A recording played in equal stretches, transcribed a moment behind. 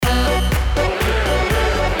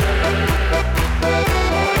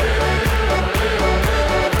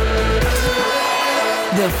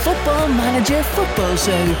Football Manager Football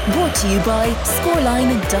Show, brought to you by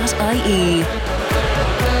scoreline.ie.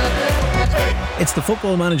 It's the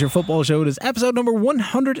Football Manager Football Show. It is episode number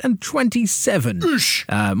 127.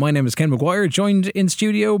 My name is Ken McGuire, joined in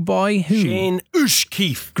studio by who? Shane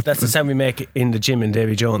Keefe. That's the sound we make in the gym in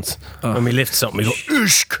Davy Jones. When we lift something, we go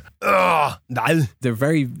Ushk. They're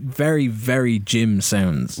very, very, very gym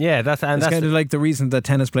sounds. Yeah, that's kind of like the reason that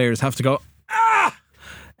tennis players have to go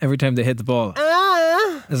every time they hit the ball.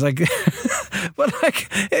 It's like, but like,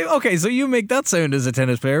 okay, so you make that sound as a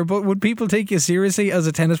tennis player, but would people take you seriously as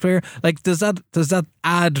a tennis player? Like, does that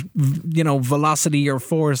add, velocity or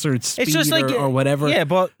force or speed it's just like, or whatever? Yeah,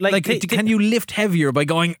 but can you lift heavier by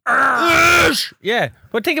going? Yeah,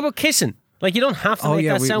 but think about kissing. Like, you don't have to make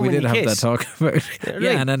that sound when you kiss. We did have that talk about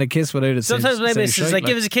and then a kiss without a sometimes my missus like,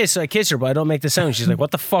 give us a kiss, so I kiss her, but I don't make the sound. She's like,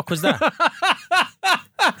 what the fuck was that?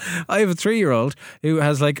 I have a 3-year-old who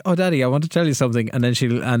has like, oh daddy, I want to tell you something, and then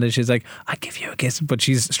she's like, I give you a kiss, but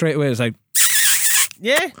she's straight away like,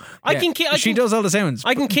 I can she does all the sounds.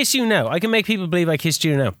 I can kiss you now. I can make people believe I kissed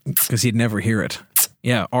you now, because you'd never hear it.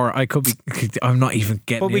 Yeah, or I could be, I'm not even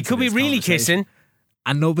getting, but we could be really kissing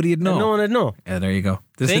and nobody would know. No one would know. Yeah, there you go.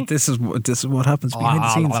 This is what happens behind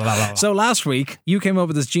the scenes. So last week you came up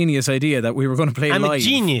with this genius idea that we were going to play live. I'm a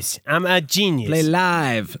genius. Play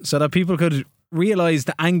live so that people could realise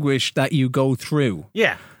the anguish that you go through.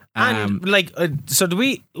 Yeah. And so do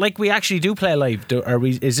we actually do play live?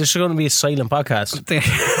 Is this going to be a silent podcast?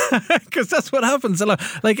 Because that's what happens a lot.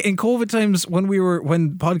 Like in COVID times when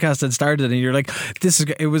podcasts had started, and you're like,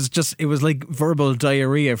 it was like verbal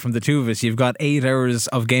diarrhea from the two of us. You've got 8 hours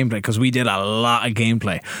of gameplay because we did a lot of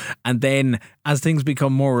gameplay, and then as things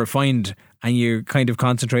become more refined, and you're kind of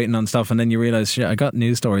concentrating on stuff, and then you realise, shit, I got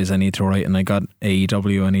news stories I need to write, and I got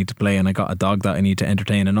AEW I need to play, and I got a dog that I need to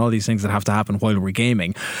entertain, and all these things that have to happen while we're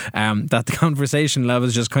gaming, that the conversation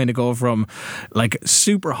levels just kind of go from like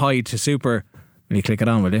super high to super, will you click it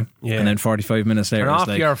on, will you? Yeah. And then 45 minutes later, turn off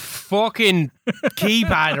your fucking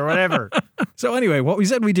keypad or whatever. So anyway, what we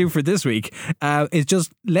said we do for this week is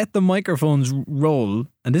just let the microphones roll,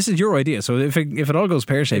 and this is your idea, so if it all goes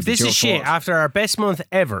pear-shaped, this is shit after our best month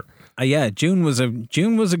ever. June was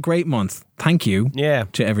a great month. Thank you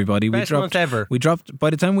to everybody. Best month ever. We dropped, by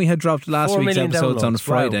the time we had dropped last week's episodes on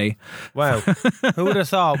Friday. Wow. Who would have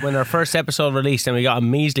thought when our first episode released and we got a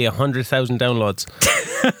measly 100,000 downloads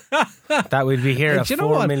that we'd be here at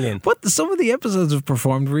 4 million. But some of the episodes have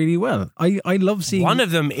performed really well. I love seeing... One of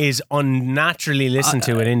them is unnaturally listened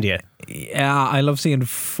to in India. Yeah, I love seeing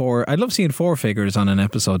 4 figures on an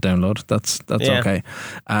episode download. That's okay.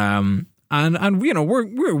 And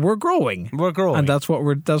we're growing. We're growing, and that's what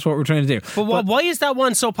we're trying to do. But why is that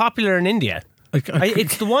one so popular in India?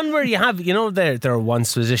 It's the one where you have, there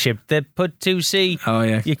once was a ship that put to sea. Oh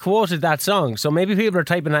yeah, you quoted that song, so maybe people are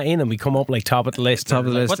typing that in, and we come up like top of the list. Top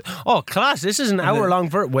of the list. Oh, class! This is an hour-long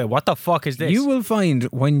Wait, what the fuck is this? You will find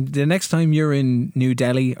when the next time you're in New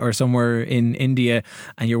Delhi or somewhere in India,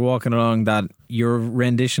 and you're walking along, that your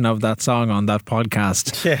rendition of that song on that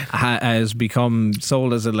podcast has become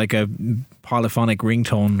sold as a polyphonic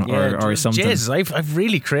ringtone or something. Jesus, I've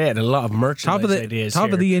really created a lot of merchandise ideas.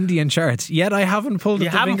 Top of the Indian charts. Yet I haven't pulled the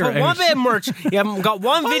finger out. You haven't put one bit of merch. You haven't got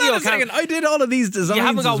one video camera. I did all of these designs. You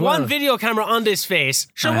haven't got one well. video camera on this face.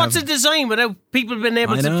 Sure, what's a design without people being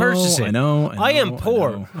able to purchase it? I know. I am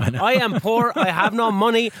poor. I am poor. I have no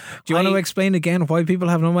money. Do you want to explain again why people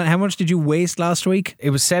have no money? How much did you waste last week?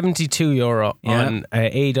 It was €72 on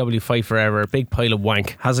AEW Fight Forever. A big pile of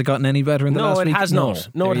wank. Has it gotten any better in the last week? No, it has not.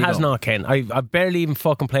 No, it has not, Ken. I barely even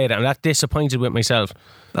fucking played it. I'm that disappointed with myself.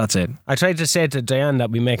 That's it. I tried to say to Diane that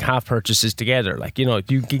we make half purchases together. Like, you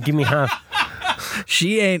give me half.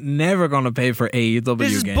 She ain't never going to pay for AEW.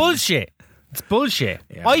 This is bullshit. It's bullshit.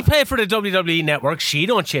 Yeah. I pay for the WWE network. She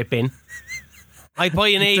don't chip in. I buy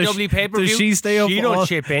an AEW pay-per-view. Does she stay up? She don't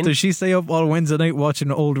chip in. Does she stay up all Wednesday night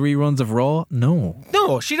watching old reruns of Raw? No,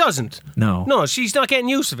 she doesn't. No, she's not getting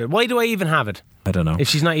use of it. Why do I even have it? I don't know. If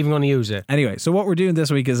she's not even going to use it. Anyway, so what we're doing this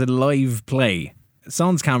week is a live play.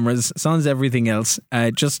 Sans cameras, sans everything else,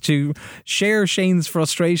 just to share Shane's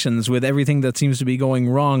frustrations with everything that seems to be going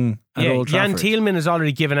wrong at Old Trafford. Jan Thielman has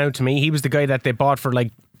already given out to me. He was the guy that they bought for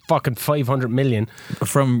like fucking 500 million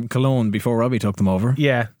from Cologne before Robbie took them over.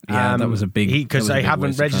 Yeah, that was a big. Because I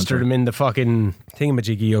haven't registered him in the fucking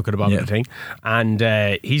thingamajiggy yucca thing, and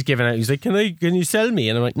he's given out. He's like, can you sell me?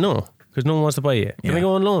 And I'm like, no. Because no one wants to buy you. Can I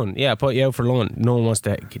go on loan? Yeah, put you out for loan. No one wants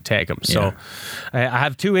to take them. So I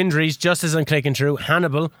have 2 injuries just as I'm clicking through.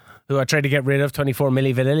 Hannibal, who I tried to get rid of, 24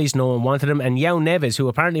 milli Vanillis, no one wanted him, and Yao Neves, who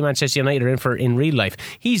apparently Manchester United are in for in real life.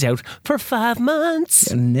 He's out for 5 months.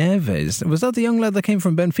 Yeah, Neves, was that the young lad that came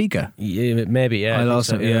from Benfica? Yeah, maybe, yeah. I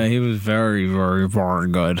lost him. Yeah, he was very, very, very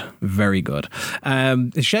good. Very good.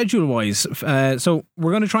 Schedule wise, so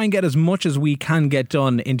we're going to try and get as much as we can get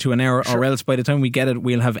done into an hour, or else by the time we get it,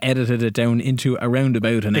 we'll have edited it down into around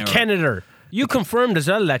about an hour. The Kenneter. You confirmed as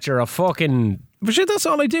well that you're a fucking... But sure, that's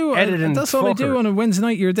all I do. That's all I do on a Wednesday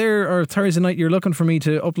night. You're there, or Thursday night. You're looking for me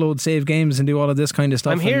to upload, save games, and do all of this kind of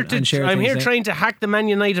stuff. I'm here and share trying to hack the Man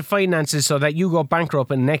United finances so that you go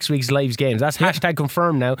bankrupt in next week's live games. That's hashtag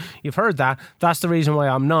confirmed now. You've heard that. That's the reason why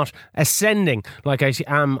I'm not ascending like I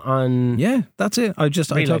am on. Yeah, that's it. I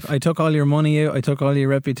took all your money out. I took all your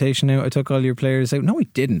reputation out. I took all your players out. No, I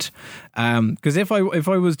didn't. Because if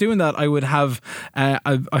I was doing that, I would have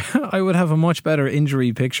I would have a much better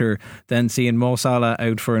injury picture than seeing Mo Salah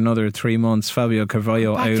out for another 3 months, Fabio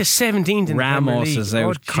Carvalho back out, to 17th in Ramos the is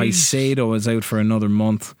out, Caicedo is out for another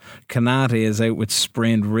month, Kanate is out with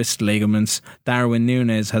sprained wrist ligaments, Darwin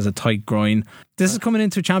Núñez has a tight groin. This is coming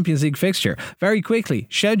into a Champions League fixture. Very quickly,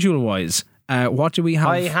 schedule wise, what do we have?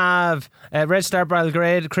 I have Red Star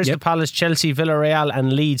Belgrade, Crystal Palace, Chelsea, Villarreal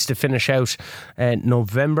and Leeds to finish out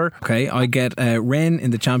November. Okay, I get Rennes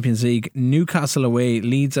in the Champions League, Newcastle away,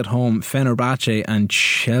 Leeds at home, Fenerbahce and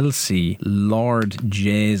Chelsea. Lord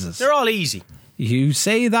Jesus. They're all easy. You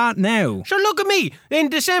say that now. Sure, look at me. In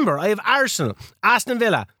December, I have Arsenal, Aston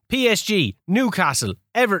Villa, PSG, Newcastle,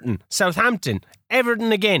 Everton, Southampton,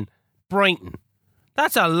 Everton again, Brighton.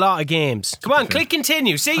 That's a lot of games. Come on, click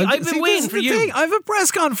continue. See, I've been waiting for you. I have a press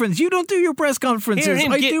conference. You don't do your press conferences.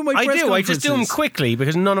 I do my press conferences. I just do them quickly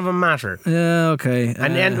because none of them matter. Yeah, okay.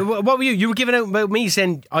 And what were you? You were giving out about me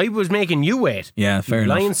saying I was making you wait. Yeah, fair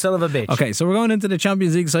enough. Lying son of a bitch. Okay, so we're going into the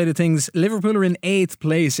Champions League side of things. Liverpool are in 8th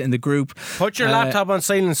place in the group. Put your laptop on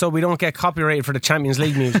silent so we don't get copyrighted for the Champions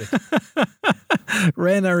League music.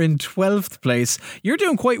 Rennes are in 12th place. You're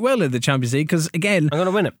doing quite well in the Champions League because, again, I'm going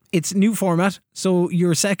to win it. It's new format, so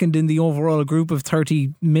you're second in the overall group of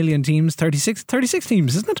 30 million teams, 36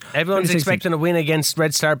 teams, isn't it? Everyone's expecting a win against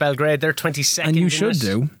Red Star Belgrade. They're 22nd. And you should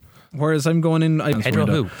do. Whereas I'm going in. Pedro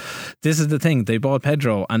who? This is the thing. They bought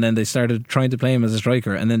Pedro and then they started trying to play him as a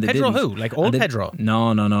striker, and then they Pedro didn't. Who? Like old Pedro?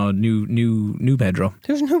 No. New Pedro.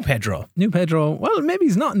 Who's new Pedro? New Pedro. Well, maybe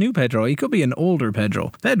he's not new Pedro. He could be an older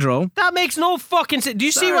Pedro. That makes no fucking sense. Do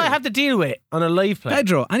you see what I have to deal with on a live play?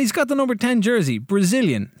 Pedro, and he's got the number 10 jersey.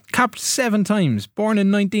 Brazilian, capped 7 times, born in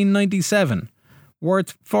 1997.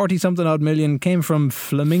 Worth 40 something odd million, came from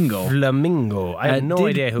Flamengo. I have no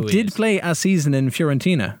idea who he is. Did play a season in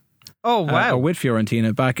Fiorentina. Oh, wow. Or with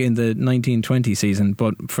Fiorentina back in the 1920 season,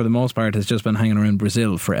 but for the most part has just been hanging around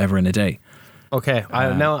Brazil forever and a day. Okay,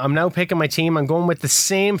 I'm now picking my team. I'm going with the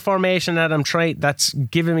same formation that I'm trying. That's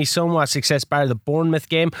given me somewhat success bar the Bournemouth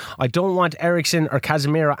game. I don't want Eriksen or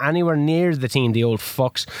Casemiro anywhere near the team, the old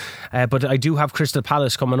fucks. But I do have Crystal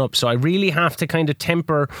Palace coming up, so I really have to kind of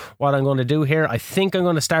temper what I'm going to do here. I think I'm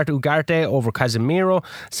going to start Ugarte over Casemiro.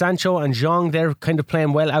 Sancho and Zhang, they're kind of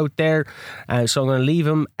playing well out there, so I'm going to leave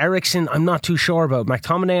him. Eriksen, I'm not too sure about.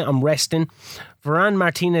 McTominay, I'm resting. Varane,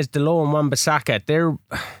 Martinez, Delo and Wan-Bissaka,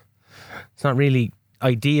 it's not really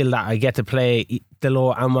ideal that I get to play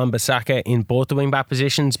Delo and Wan-Bissaka in both the wing-back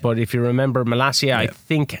positions, but if you remember, Malacia, I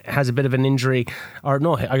think, has a bit of an injury. Or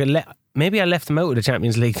no, maybe I left him out of the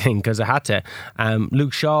Champions League thing because I had to.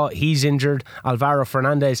 Luke Shaw, he's injured. Alvaro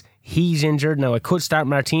Fernandez, he's injured. Now, I could start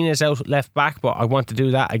Martinez out left back, but I want to do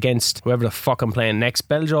that against whoever the fuck I'm playing next.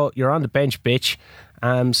 Beljo, you're on the bench, bitch.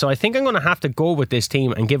 So I think I'm going to have to go with this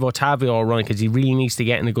team and give Otavio a run because he really needs to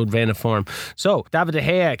get in a good vein of form. So David De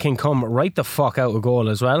Gea can come right the fuck out of goal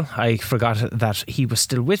as well. I forgot that he was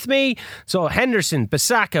still with me. So Henderson,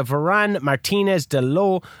 Bissaka, Varane, Martinez,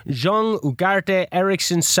 Delo, Zhang, Ugarte,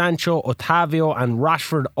 Eriksen, Sancho, Otavio and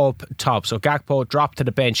Rashford up top. So Gakpo dropped to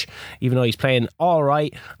the bench even though he's playing all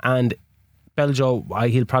right, and Beljo,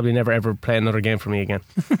 he'll probably never ever play another game for me again.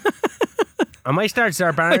 I might start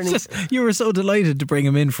Zarbarni. You were so delighted to bring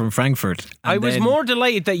him in from Frankfurt. I was more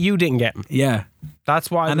delighted that you didn't get him. Yeah.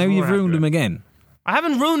 That's why. And now you've ruined him again. I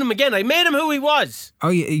haven't ruined him again. I made him who he was. Oh,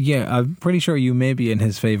 yeah. I'm pretty sure you may be in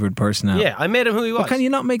his favoured personnel. Yeah, I made him who he was. But can you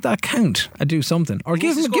not make that count and do something? Or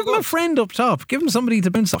give him a friend up top. Give him somebody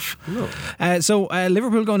to bounce off. No. So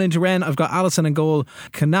Liverpool going into Rennes. I've got Alisson in goal.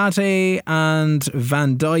 Kanate and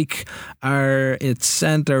Van Dijk are at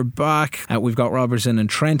centre back. We've got Robertson and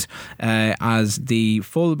Trent as the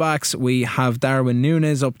full-backs. We have Darwin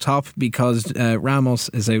Núñez up top because Ramos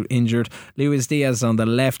is out injured. Luis Diaz on the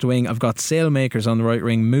left wing. I've got Sailmakers on the right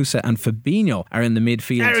wing. Musa and Fabinho are in the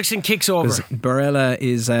midfield. Eriksen kicks over.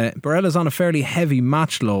 Barella's on a fairly heavy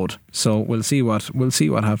match load, so we'll see what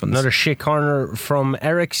happens. Another shit corner from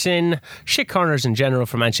Eriksen. Shit corners in general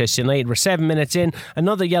for Manchester United. We're 7 minutes in.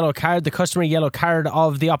 Another yellow card, the customary yellow card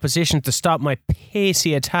of the opposition to stop my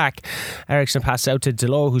pacey attack. Eriksen passes out to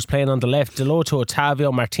Delot, who's playing on the left. Delot to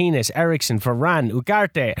Otavio, Martinez, Eriksen, Varane,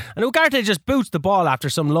 Ugarte. And Ugarte just boots the ball after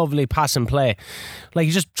some lovely pass and play. Like,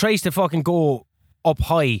 he just tries to fucking go up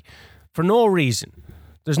high for no reason.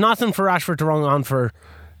 There's nothing for Rashford to run on for.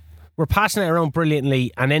 We're passing it around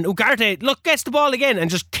brilliantly, and then Ugarte, gets the ball again and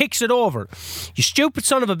just kicks it over. You stupid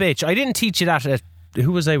son of a bitch. I didn't teach you that at...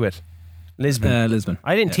 Who was I with? Lisbon. Lisbon.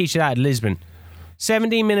 I didn't teach you that at Lisbon.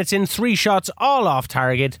 17 minutes in, 3 shots, all off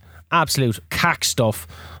target. Absolute cack stuff.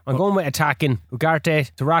 I'm going with attacking.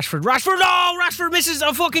 Ugarte to Rashford. Rashford misses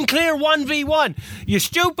a fucking clear 1v1. You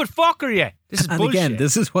stupid fucker, you. This is bullshit. And again,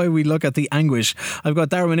 this is why we look at the anguish. I've got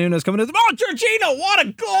Darwin Núñez coming in. Oh, Jorginho, what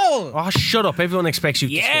a goal! Oh, shut up. Everyone expects you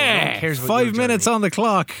to score. No one cares about 5 minutes on the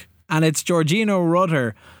clock, and it's Jorginho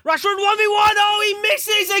Rudder. Rashford 1v1. Oh, he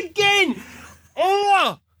misses again.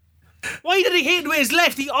 Oh, why did he hit with his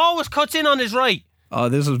left? He always cuts in on his right. Oh,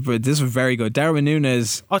 this was very good. Darwin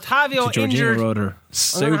Núñez. Otavio injured. Rudder.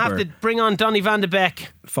 Super. I'm going to have to bring on Donny van de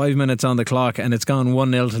Beek. 5 minutes on the clock, and it's gone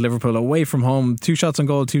 1-0 to Liverpool away from home. 2 shots on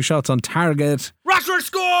goal, 2 shots on target. Rashford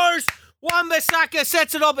scores. Wan-Bissaka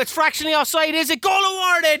sets it up. It's fractionally offside. Is it? Goal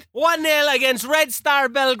awarded. 1-0 against Red Star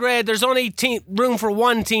Belgrade. There's only room for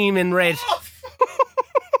one team in red.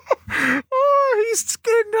 Oh, he's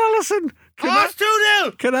skinned Alisson. It's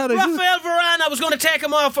 2-0. Rafael Varane, I was going to take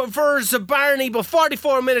him off for Zabarni, but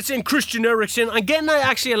 44 minutes in, Christian Eriksen. I'm getting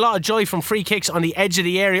actually a lot of joy from free kicks on the edge of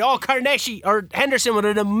the area. Oh, Henderson with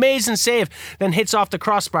an amazing save, then hits off the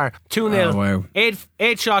crossbar. 2-0. Oh, wow.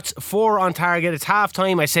 8 shots, 4 on target. It's half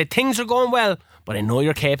time. I said things are going well, but I know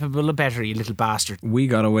you're capable of better, you little bastard. We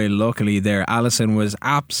got away luckily there. Alisson was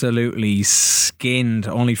absolutely skinned,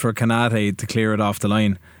 only for Konate to clear it off the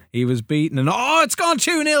line. He was beaten, and it's gone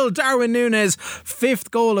 2-0. Darwin Núñez,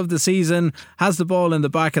 5th goal of the season, has the ball in the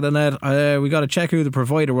back of the net. We got to check who the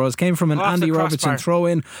provider was. Came from an Andy Robertson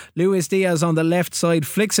throw-in. Luis Diaz on the left side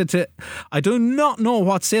flicks it to... I do not know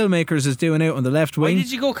what Sailmakers is doing out on the left wing. Why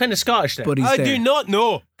did you go kind of Scottish there? But I do not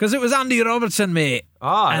know. Because it was Andy Robertson, mate.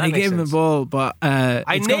 And he gave him the ball, but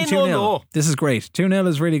it's gone 2-0. This is great. 2-0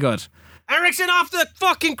 is really good. Eriksen off the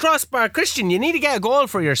fucking crossbar. Christian, you need to get a goal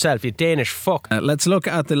for yourself, you Danish fuck. Let's look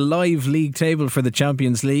at the live league table for the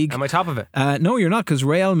Champions League. Am I top of it? No, you're not, because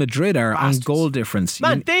Real Madrid are on goal difference.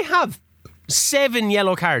 Man, they have 7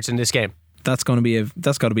 yellow cards in this game. That's got to be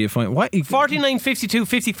a fine. What? 49, 52,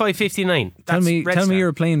 55, 59. Tell me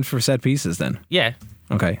you're playing for set pieces then. Yeah.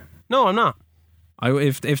 Okay. No, I'm not.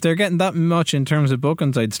 If they're getting that much in terms of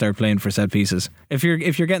bookings, I'd start playing for set pieces. If you're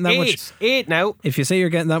getting that much, 8 now. If you say you're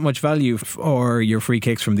getting that much value or your free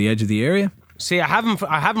kicks from the edge of the area, see, I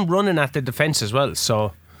haven't running at the defence as well,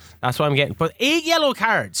 so that's what I'm getting. But 8 yellow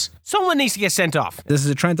cards. Someone needs to get sent off. This is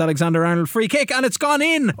a Trent Alexander-Arnold free kick, and it's gone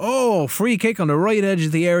in. Oh, free kick on the right edge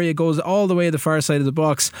of the area, goes all the way to the far side of the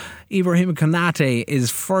box. Ibrahim Konate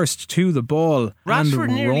is first to the ball. Rashford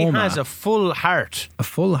and nearly Roma. has a full heart. A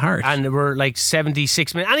full heart. And we're like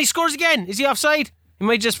 76 minutes. And he scores again. Is he offside? He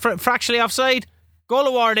might just fractionally offside. Goal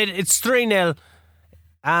awarded. It's 3-0.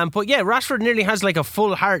 But yeah, Rashford nearly has like a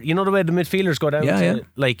full heart. You know the way the midfielders go down? Yeah.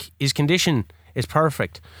 Like, his condition is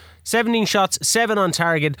perfect. 17 shots, 7 on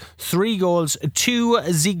target, 3 goals, 2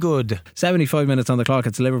 the good. 75 minutes on the clock.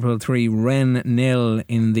 It's Liverpool 3, Rennes 0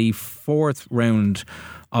 in the 4th round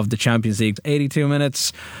of the Champions League. 82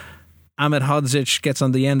 minutes. Ahmed Hodzic gets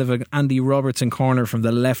on the end of an Andy Robertson corner from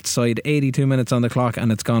the left side. 82 minutes on the clock,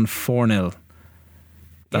 and it's gone 4-0.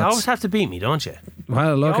 You always have to beat me, don't you?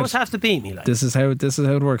 Well, look, you always have to beat me. Like. This is how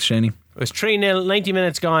it works, Shaney. It was 3-0, 90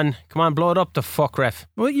 minutes gone. Come on, blow it up, the fuck ref.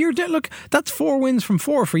 Well, look, that's 4 wins from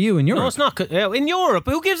 4 for you in Europe. No, it's not. In Europe,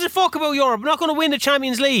 who gives a fuck about Europe? I'm not going to win the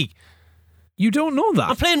Champions League. You don't know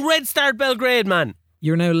that. I'm playing Red Star Belgrade, man.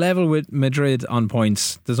 You're now level with Madrid on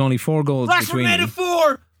points. There's only 4 goals between Rashford made it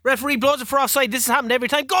 4. Referee blows it for offside. This has happened every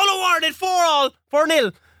time. Goal awarded,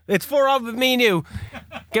 4-0. It's 4-0 with me and you.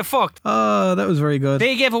 Get fucked. Oh, that was very good.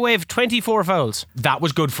 They gave away 24 fouls. That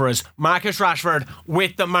was good for us. Marcus Rashford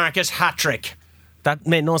with the Marcus hat-trick. That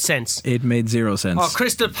made no sense. It made 0 sense. Oh,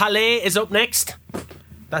 Crystal Palais is up next.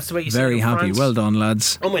 That's the way you say it. Very happy. France. Well done,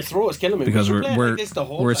 lads. Oh, my throat is killing me. Because we're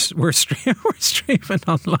streaming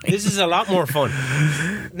online. This is a lot more fun.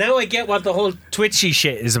 Now I get what the whole Twitchy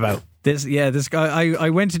shit is about. This guy. I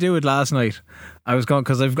went to do it last night. I was going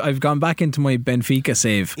because I've gone back into my Benfica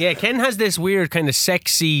save. Yeah, Ken has this weird kind of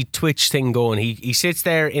sexy Twitch thing going. He sits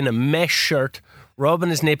there in a mesh shirt rubbing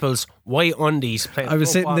his nipples, white undies, playing I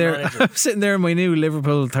was sitting there. Manager. I was sitting there in my new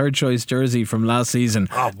Liverpool third choice jersey from last season,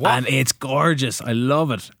 and it's gorgeous. I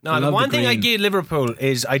love it. No, the one thing I give Liverpool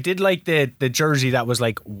is I did like the jersey that was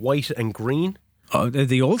like white and green. Oh,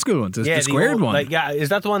 the old school one, the squared one. Like, is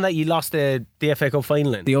that the one that you lost the FA Cup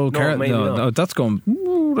final in? The old no, that's going.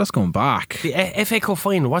 Ooh, that's going back. The FA Cup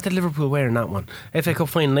final. What did Liverpool wear in that one? FA Cup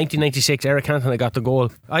final, 1996. Eric Cantona got the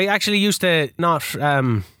goal. I actually used to not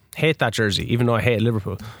hate that jersey, even though I hate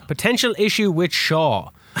Liverpool. Potential issue with Shaw.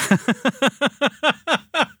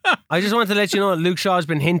 I just want to let you know Luke Shaw's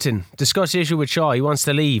been hinting. Discuss the issue with Shaw. He wants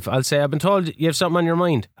to leave. I'll say, I've been told you have something on your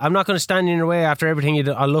mind. I'm not going to stand in your way after everything you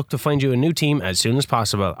do. I'll look to find you a new team as soon as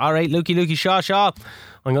possible. Alright, Lukey Shaw,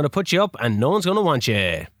 I'm going to put you up and no one's going to want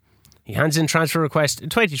you. He hands in transfer request,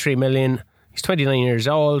 23 million. He's 29 years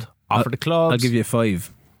old. Offer the clubs. I'll give you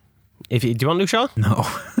 5. Do you want Luke Shaw? No.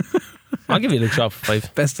 I'll give you Luke Shaw for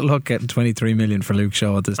 5. Best of luck getting 23 million for Luke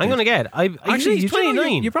Shaw at this stage. I'm going to get it. Actually, he's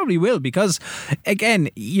 29. You probably will, because again,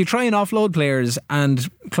 you try and offload players and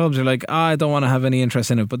clubs are like, I don't want to have any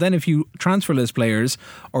interest in it. But then if you transferless players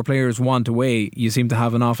or players want away, you seem to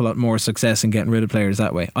have an awful lot more success in getting rid of players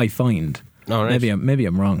that way, I find. All right. Maybe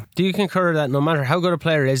I'm wrong. Do you concur that no matter how good a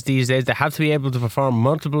player is these days, they have to be able to perform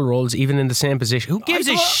multiple roles even in the same position? Who gives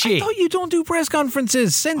a shit? I thought you don't do press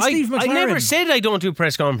conferences. Send Steve McLaren. I never said I don't do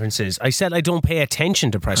press conferences. I said I don't pay attention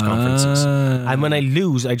to press conferences. And when I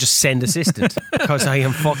lose, I just send assistant because I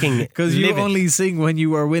am fucking because you only sing when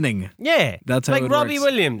you are winning. Yeah, that's how like it Robbie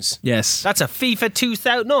works. Williams. Yes, that's a FIFA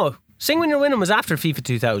 2000. No. Sing When You're Winning was after FIFA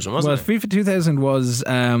 2000, wasn't it? Well, FIFA 2000 was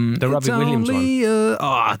the Robbie Williams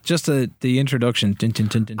one. Just the introduction.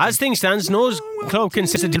 As things stands, no club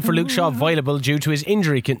considers a deal for Luke Shaw viable due to his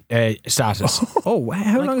injury status. How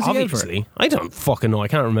long is he out for? I don't fucking know. I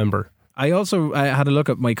can't remember. I also had a look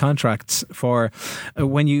at my contracts for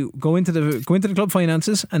when you go into the club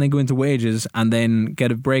finances and then go into wages and then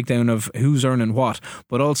get a breakdown of who's earning what,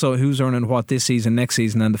 but also who's earning what this season, next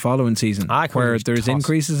season, and the following season, where there's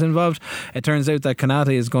increases involved. It turns out that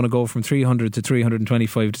Kanate is going to go from 300 to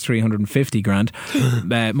 325 to 350 grand.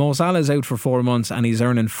 Mo Salah is out for 4 months and he's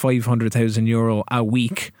earning €500,000 a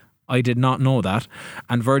week. I did not know that.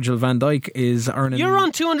 And Virgil van Dijk is earning. You're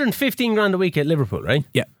on 215 grand a week at Liverpool, right?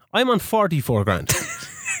 Yeah. I'm on 44 grand.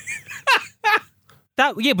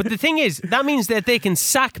 But the thing is, that means that they can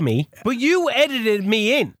sack me, but you edited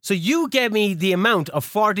me in. So you gave me the amount of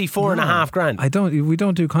 44 and a half grand. We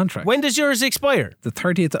don't do contracts. When does yours expire? The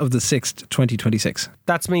 30th of the 6th, 2026.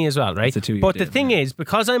 That's me as well, right? It's a 2-year but deal, the thing is,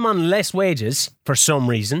 because I'm on less wages for some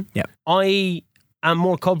reason, I am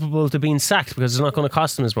more culpable to being sacked because it's not going to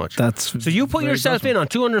cost them as much. So you put yourself in on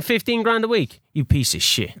 215 grand a week, you piece of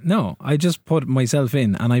shit. No, I just put myself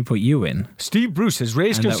in and I put you in. Steve Bruce has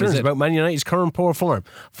raised concerns about Man United's current poor form.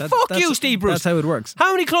 Fuck you, Steve Bruce. That's how it works.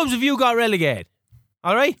 How many clubs have you got relegated?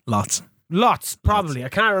 All right? Lots, probably. I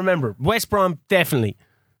can't remember. West Brom, definitely.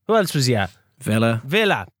 Who else was he at? Villa.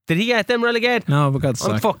 Did he get them relegated? No, we got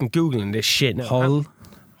sacked. I'm fucking Googling this shit now.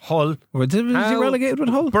 Hull. Was he relegated with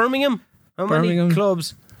Hull? Birmingham. How many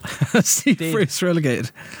clubs? Steve Bruce relegated.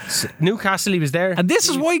 Newcastle, he was there. And this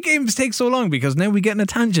is why games take so long, because now we get in a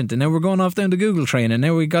tangent and now we're going off down the Google train and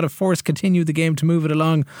now we got to continue the game to move it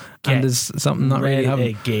along and there's something not really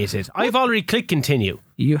happening. Relegated. I've already clicked continue.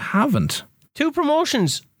 You haven't. 2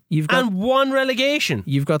 promotions. And 1 relegation.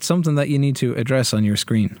 You've got something that you need to address on your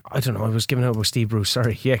screen. I don't know. I was giving out with Steve Bruce.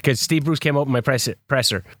 Sorry. Yeah, because Steve Bruce came up in my presser.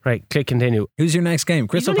 Right, click continue. Who's your next game?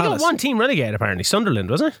 Crystal Palace. He's only got 1 team relegated, apparently. Sunderland,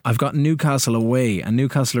 wasn't it? I've got Newcastle away, and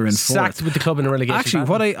Newcastle are in 4th. Sacked with the club in a relegation. Actually,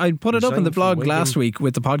 what I put it up in the blog last week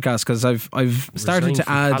with the podcast because I've started to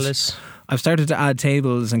add. Palace. I've started to add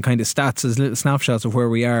tables and kind of stats as little snapshots of where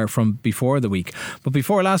we are from before the week. But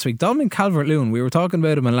before last week, Dominic Calvert-Lewin, we were talking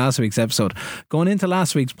about him in last week's episode. Going into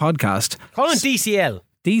last week's podcast, call him DCL.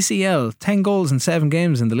 DCL, 10 goals in 7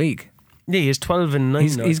 games in the league. Yeah, he's 12 and 9.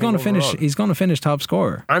 He's going to finish. He's going to finish top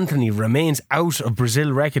scorer. Anthony remains out of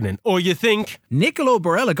Brazil reckoning. Oh, you think? Nicolo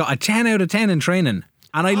Barella got a 10 out of 10 in training,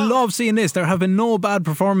 and I love seeing this. There have been no bad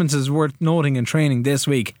performances worth noting in training this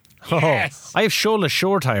week. Yes. I have Shola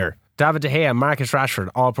Shortire, David De Gea, Marcus Rashford,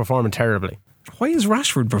 all performing terribly. Why is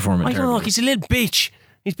Rashford performing terribly? I don't know, he's a little bitch.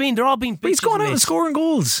 They're all being bitches. But he's going out and scoring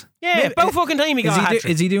goals. Yeah, about fucking time he got a hat-trick.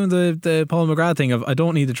 Is he doing the Paul McGrath thing of, I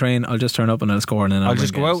don't need to train, I'll just turn up and I'll score and then I'll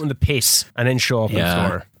just go out in the piss and then show up and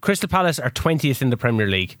score. Crystal Palace are 20th in the Premier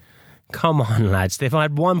League. Come on, lads. They've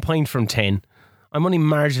had 1 point from 10. I'm only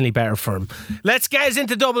marginally better for him. Let's get us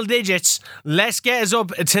into double digits. Let's get us up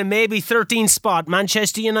to maybe 13th spot.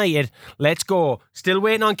 Manchester United. Let's go. Still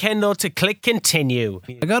waiting on Kendall to click continue.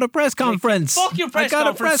 I got a press conference. Fuck your press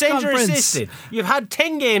conference. Send your assistant. You've had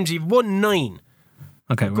 10 games. You've won 9.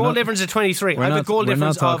 Okay. Goal difference of 23. I have a goal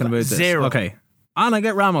difference talking of about 0. This. Okay. And I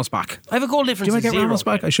get Ramos back. I have a goal difference of 0. Do I get Ramos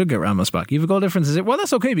back? I should get Ramos back. You have a goal difference of 0. Well,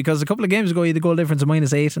 that's okay because a couple of games ago you had a goal difference of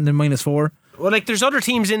 -8 and then -4. Well, like there's other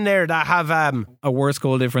teams in there that have a worse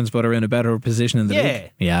goal difference but are in a better position in the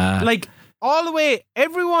league. Yeah. Like all the way,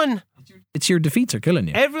 everyone. It's your defeats are killing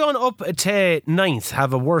you. Everyone up to 9th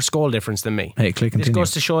have a worse goal difference than me. Hey, click continue. This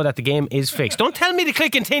goes to show that the game is fixed. Don't tell me to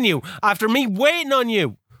click continue after me waiting on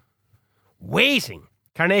you. Waiting.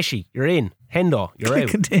 Carneshi, you're in. Hendo, you're click out.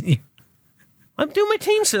 Continue. I'm doing my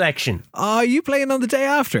team selection. Oh, are you playing on the day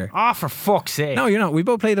after? Oh, for fuck's sake. No, you're not. We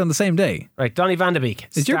both played on the same day. Right, Donny van de Beek.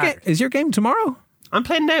 Is your game tomorrow? I'm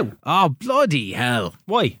playing now. Oh, bloody hell.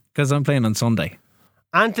 Why? Because I'm playing on Sunday.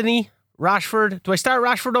 Anthony, Rashford. Do I start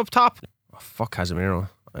Rashford up top? Oh, fuck Casemiro.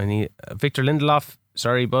 I need Victor Lindelof.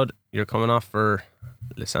 Sorry, bud. You're coming off for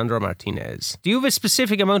Lisandro Martinez. Do you have a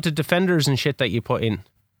specific amount of defenders and shit that you put in?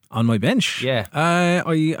 On my bench? Yeah.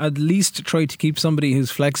 I at least try to keep somebody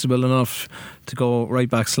who's flexible enough to go right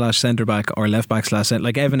back / centre back or left back / centre,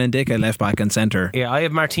 like Evan Ndicka left back and centre. Yeah, I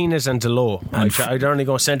have Martinez and Delo. I'd only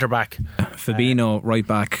go centre back. Fabinho right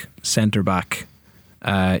back, centre back.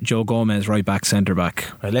 Joe Gomez right back, centre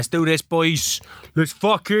back. Right, let's do this, boys. Let's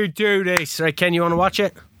fucking do this. Right, Ken, you want to watch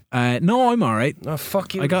it? No, I'm alright. Oh,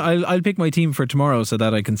 fuck you. I'll pick my team for tomorrow so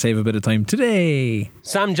that I can save a bit of time today.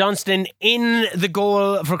 Sam Johnston in the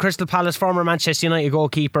goal for Crystal Palace, former Manchester United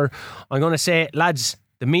goalkeeper. I'm going to say, lads,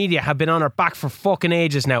 the media have been on our back for fucking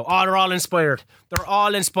ages now. Oh, they're all inspired. They're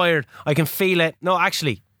all inspired. I can feel it. No,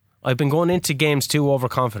 actually, I've been going into games too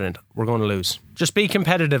overconfident. We're going to lose. Just be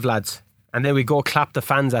competitive, lads. And then we go clap the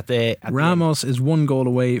fans at the Ramos is 1 goal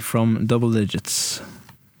away from double digits.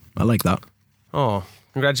 I like that. Oh,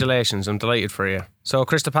 congratulations. I'm delighted for you. So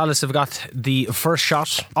Crystal Palace have got the first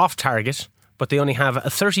shot off target, but they only have a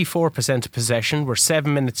 34% possession. We're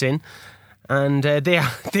 7 minutes in, and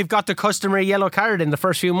they've got the customary yellow card in the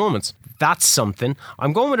first few moments. That's something.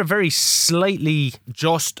 I'm going with a very slightly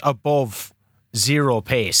just above 0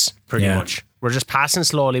 pace, pretty much. We're just passing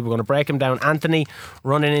slowly. We're going to break him down. Anthony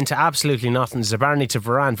running into absolutely nothing. Zabarni to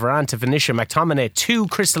Varane. Varane to Vinicius. McTominay to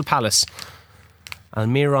Crystal Palace.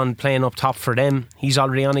 Almiron playing up top for them. He's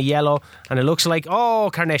already on a yellow. And it looks like,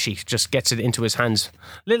 Carneshi just gets it into his hands.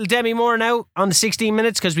 Little Demi Moore now on the 16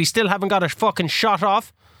 minutes because we still haven't got a fucking shot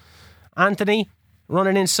off. Anthony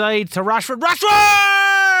running inside to Rashford.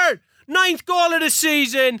 Rashford! 9th goal of the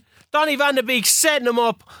season. Donny van de Beek setting him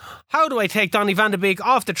up. How do I take Donny van de Beek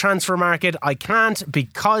off the transfer market? I can't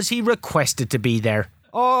because he requested to be there.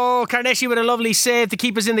 Oh, Carneshi with a lovely save to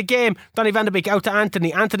keep us in the game. Donny van de Beek out to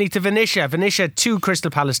Anthony. Anthony to Vinicius. Vinicius to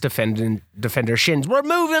Crystal Palace defender Shins. We're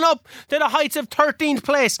moving up to the heights of 13th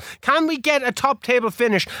place. Can we get a top table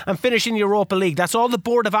finish and finish in Europa League? That's all the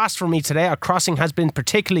board have asked for me today. Our crossing has been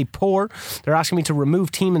particularly poor. They're asking me to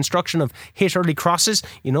remove team instruction of hit early crosses.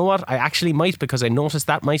 You know what? I actually might because I noticed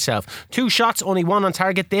that myself. 2 shots, only 1 on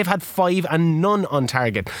target. They've had 5 and none on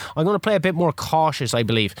target. I'm going to play a bit more cautious, I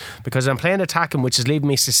believe, because I'm playing attacking, which is leaving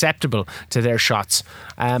me susceptible to their shots.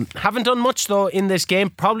 Haven't done much though in this game.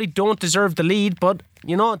 Probably don't deserve the lead, but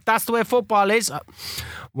you know, that's the way football is.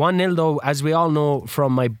 1-0 though, as we all know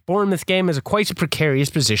from my Bournemouth game, is quite a precarious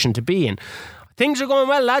position to be in. Things are going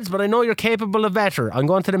well, lads, but I know you're capable of better. I'm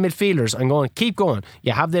going to the midfielders. I'm going, keep going.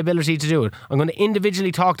 You have the ability to do it. I'm going to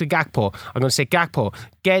individually talk to Gakpo. I'm going to say, Gakpo,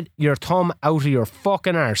 get your thumb out of your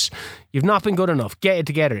fucking arse. You've not been good enough. Get it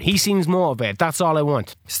together. He seems motivated. That's all I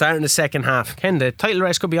want. Starting the second half. Ken, the title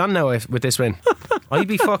race could be on now with this win. I'd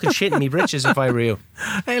be fucking shitting me britches if I were you.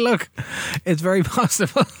 Hey, look, it's very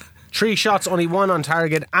possible. 3 shots, only 1 on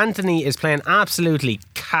target. Anthony is playing absolutely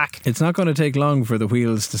cack. It's not going to take long for the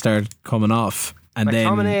wheels to start coming off. And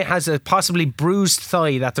McTominay has a possibly bruised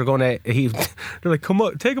thigh that they're going to... They're like, come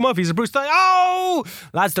on, take him off. He's a bruised thigh. Oh!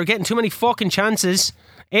 Lads, they're getting too many fucking chances.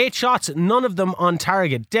 8 shots, none of them on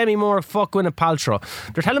target. Demi Moore, fuck Gwyneth Paltrow.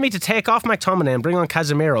 They're telling me to take off McTominay and bring on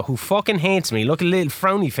Casemiro, who fucking hates me. Look at the little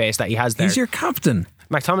frowny face that he has there. He's your captain.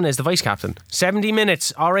 McTominay is the vice captain. 70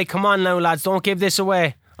 minutes. All right, come on now, lads. Don't give this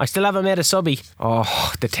away. I still haven't made a subby.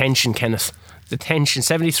 Oh, the tension, Kenneth. The tension.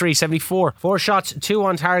 73, 74. 4 shots, 2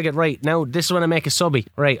 on target. Right, now this is when I make a subby.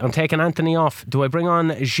 Right, I'm taking Anthony off. Do I bring on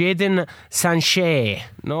Jadon Sanchez?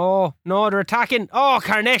 No, they're attacking. Oh,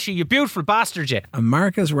 Carneshi, you beautiful bastard, you. A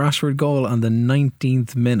Marcus Rashford goal on the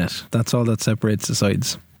 19th minute. That's all that separates the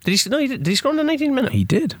sides. Did he score on the 19th minute? He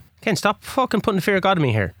did. Ken, stop fucking putting the fear of God in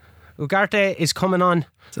me here. Ugarte is coming on.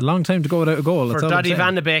 It's a long time to go without a goal. For Donny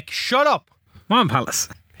van de Beek. Shut up. Come on, Palace.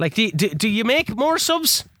 Like, do you make more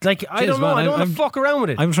subs? Like, I don't know. I don't want to fuck around with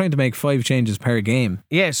it. I'm trying to make 5 changes per game.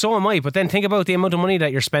 Yeah, so am I. But then think about the amount of money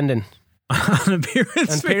that you're spending. On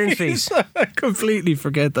appearance fees. I completely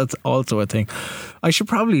forget that's also a thing. I should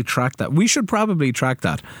probably track that. We should probably track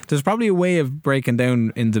that. There's probably a way of breaking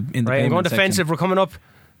down in the right, I'm going section. defensive. We're coming up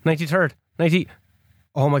 93rd. 90.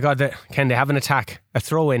 Oh my God, Ken, they have an attack. A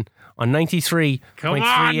throw in on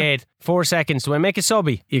 93.38. 4 seconds. Do I make a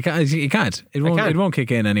subby? You can't. It won't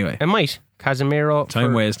kick in anyway. It might. Casemiro.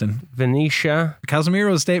 Time wasting. Venetia.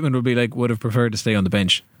 Casemiro's statement would be like, would have preferred to stay on the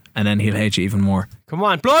bench, and then he'll hate you even more. Come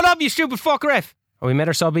on, blow it up, you stupid fuck ref. Oh, we made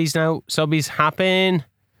our subbies now. Subbies happen.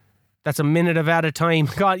 That's a minute of at a time.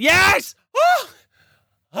 God, yes!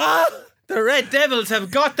 The Red Devils have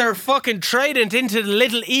got their fucking trident into the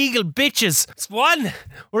little eagle bitches. It's one.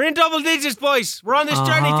 We're in double digits, boys. We're on this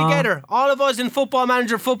journey together. All of us in Football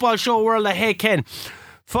Manager, Football Show World. I hate Ken.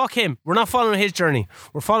 Fuck him. We're not following his journey.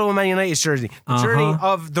 We're following Man United's journey. The journey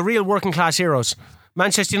of the real working class heroes.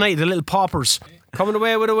 Manchester United, the little paupers. Coming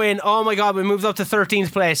away with a win. Oh my God, we moved up to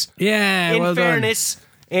 13th place. Yeah,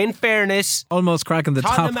 In fairness, almost cracking the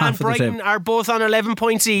Tottenham top half and of the Brighton table. are both on 11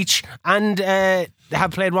 points each and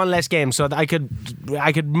have played one less game, so that I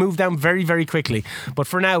could move down very, very quickly. But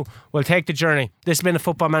for now, we'll take the journey. This has been a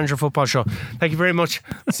Football Manager Football Show. Thank you very much.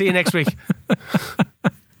 See you next week.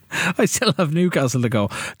 I still have Newcastle to go.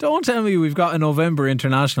 Don't tell me we've got a November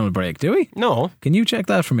international break, do we? No. Can you check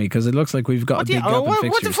that for me? Because it looks like we've got a big gap in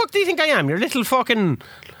fixtures. What the fuck do you think I am? Your little fucking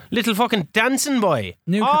dancing boy.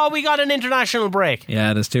 We got an international break.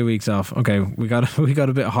 Yeah, there's 2 weeks off. Okay, we got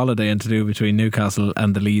a bit of holidaying to do between Newcastle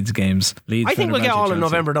and the Leeds games. I think we'll get all of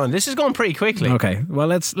November done. This is going pretty quickly. Okay, well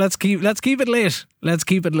let's keep it late. Let's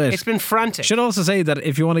keep it lit. It's been frantic. Should also say that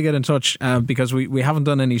if you want to get in touch, because we haven't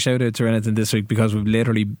done any shout outs or anything this week because we've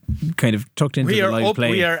literally kind of tucked into the live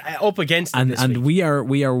play. We are up against it this week.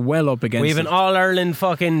 We are well up against it. We have an All-Ireland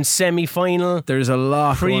fucking semi-final. There's a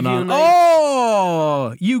lot going on. Night.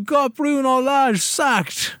 Oh, you got Bruno Lage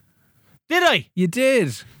sacked. Did I? You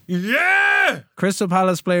did. Yeah. Crystal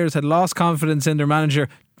Palace players had lost confidence in their manager.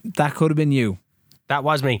 That could have been you. That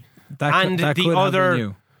was me. That the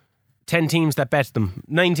other 10 teams that bet them.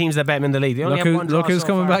 9 teams that bet them in the league. They look who's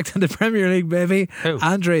coming back to the Premier League, baby. Who?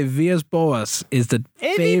 Andre Villas-Boas is the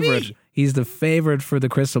favourite. He's the favourite for the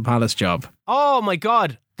Crystal Palace job. Oh my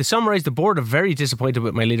God. To summarise, the board are very disappointed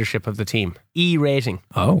with my leadership of the team. E rating.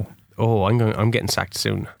 Oh, I'm getting sacked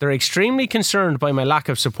soon. They're extremely concerned by my lack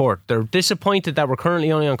of support. They're disappointed that we're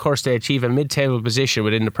currently only on course to achieve a mid-table position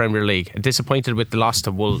within the Premier League. And disappointed with the loss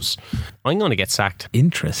to Wolves. I'm going to get sacked.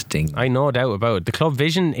 Interesting. I no doubt about it. The club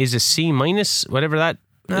vision is a C-, whatever that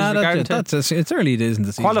is. It's early days in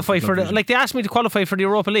the season. Qualify for they asked me to qualify for the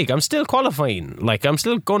Europa League. I'm still qualifying. I'm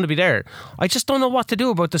still going to be there. I just don't know what to do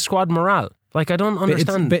about the squad morale. I don't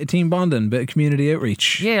understand. Bit of team bonding, bit of community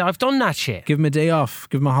outreach. Yeah, I've done that shit. Give him a day off.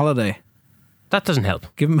 Give him a holiday. That doesn't help.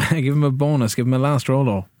 Give him a bonus. Give him a last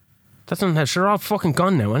Rolo. That doesn't help. They're all fucking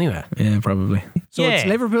gone now anyway. Yeah, probably. So it's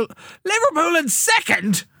Liverpool in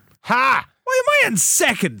second? Ha! Why am I in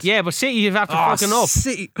second? Yeah, but City have to fucking up.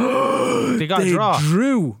 City. They got a draw.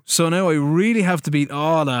 Drew. So now I really have to beat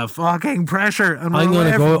all the fucking pressure. And I'm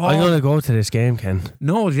going to go to this game, Ken.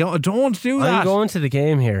 No, don't do that. I'm going to the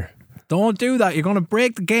game here. Don't do that. You're going to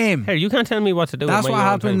break the game. Here, you can't tell me what to do. That's what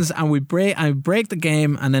happens, and I break the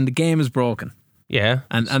game, and then the game is broken. Yeah.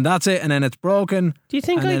 And that's it, and then it's broken. Do you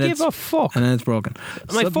think I give a fuck? And then it's broken.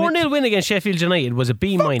 My 4-0 win against Sheffield United was a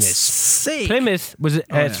B-. Plymouth was a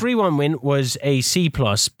 3-1 win was a C+.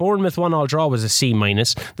 Bournemouth 1-1 draw was a C-.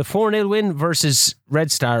 The 4-0 win versus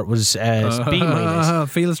Red Star was B-.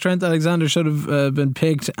 Felix Trent Alexander should have been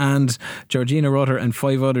picked, and Georgina Rutter and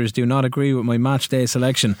 5 others do not agree with my match day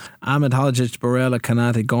selection. Ahmed Hadjic, Barella,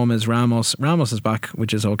 Kanate, Gomez, Ramos. Ramos is back,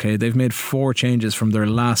 which is okay. They've made 4 changes from their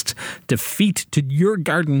last defeat to your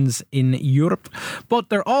gardens in Europe, but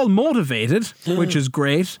they're all motivated, which is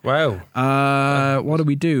great. Wow. What do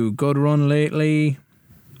we do? Good run lately.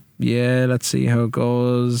 Yeah, let's see how it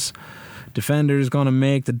goes. Defenders going to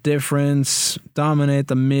make the difference, dominate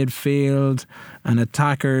the midfield, and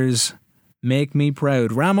attackers make me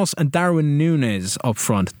proud. Ramos and Darwin Núñez up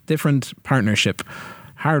front. Different partnership.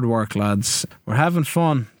 Hard work, lads. We're having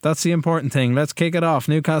fun. That's the important thing. Let's kick it off.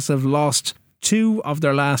 Newcastle have lost 2 of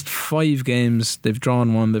their last 5 games. They've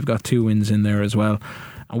drawn 1. They've got 2 wins in there as well.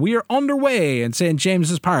 And we are underway in St.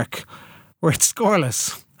 James's Park, where it's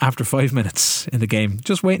scoreless after 5 minutes in the game.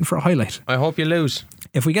 Just waiting for a highlight. I hope you lose.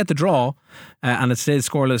 If we get the draw and it stays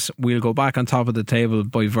scoreless, we'll go back on top of the table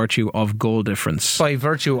by virtue of goal difference. By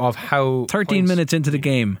virtue of how 13 minutes into the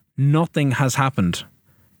game, nothing has happened.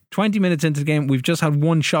 20 minutes into the game, we've just had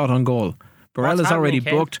 1 shot on goal. Barella's happening, already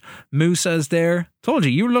Ken? booked. Musa's there. Told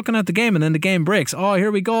you were looking at the game and then the game breaks. Oh,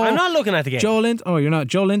 here we go. I'm not looking at the game. Joe Linton. Oh, you're not.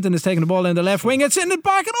 Joe Linton is taking the ball down the left wing. It's in the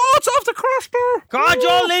back and it's off the crossbar. God,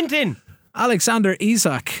 Joe Linton. Alexander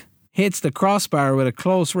Isak hits the crossbar with a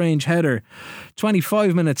close range header.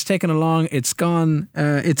 25 minutes ticking along. It's gone.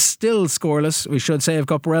 It's still scoreless, we should say. I've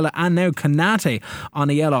got Barella and now Kanate on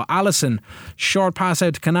a yellow. Allison, short pass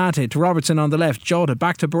out to Kanate, to Robertson on the left. Jota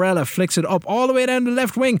back to Barella, flicks it up all the way down the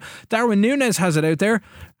left wing. Darwin Núñez has it out there.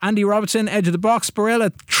 Andy Robertson, edge of the box.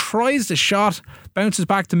 Barella tries the shot, bounces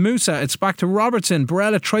back to Musa. It's back to Robertson.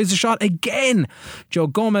 Barella tries the shot again. Joe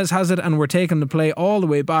Gomez has it, and we're taking the play all the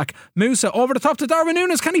way back. Musa over the top to Darwin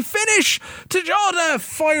Núñez. Can he finish? To Jota.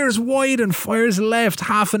 Fires wide and fires left.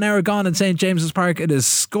 Half an hour gone in St. James's Park. It is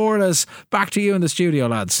scoreless. Back to you in the studio,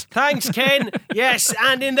 lads. Thanks, Ken. Yes,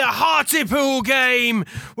 and in the Hartlepool game,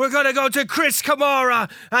 we're going to go to Chris Kamara,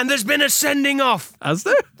 and there's been a sending off. Has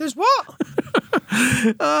there? There's what?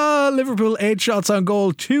 Liverpool 8 shots on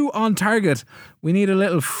goal, 2 on target. We need a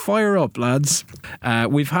little fire up, lads.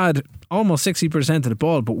 We've had almost 60% of the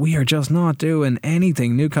ball, but we are just not doing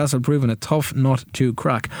anything. Newcastle proving a tough nut to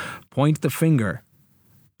crack. Point the finger.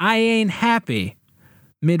 I ain't happy.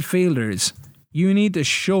 Midfielders, you need to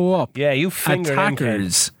show up. Yeah, you finger them, Ken.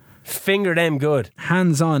 Attackers, Finger them good.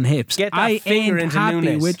 hands on hips. Get that I finger ain't into happy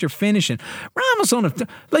Núñez. with your finishing. Ramos on a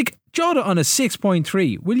like Jota on a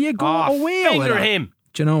 6.3. Will you go away with Finger that? him.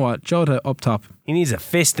 Do you know what? Jota up top. He needs a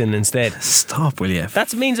fisting instead. Stop, will you?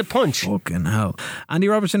 That means a punch. Fucking hell. Andy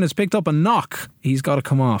Robertson has picked up a knock. He's got to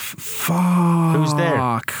come off. Fuck. Who's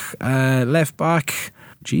there? Left back.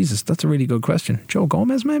 Jesus, that's a really good question. Joe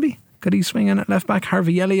Gomez, maybe? Could he swing in at left back?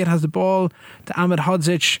 Harvey Elliott has the ball to Ahmed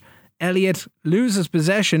Hodzic. Elliott loses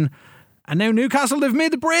possession. And now Newcastle, they've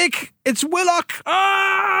made the break. It's Willock.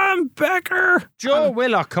 Becker. Joe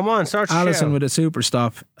Willock, come on, start your Allison show. with a super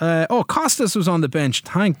stop. Costas was on the bench.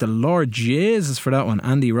 Thank the Lord Jesus for that one.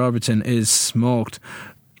 Andy Robertson is smoked.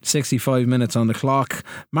 65 minutes on the clock.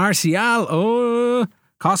 Martial.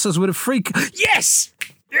 Costas with a freak. Yes!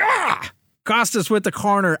 Yeah! Costas with the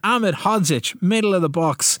corner. Ahmed Hodzic, middle of the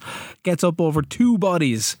box, gets up over 2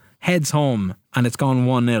 bodies, heads home, and it's gone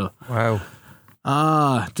 1-0.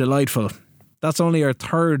 Wow. Delightful. That's only our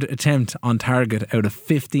 3rd attempt on target out of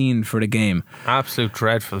 15 for the game. Absolute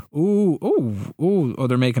dreadful. Oh,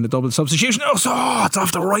 they're making a double substitution. It's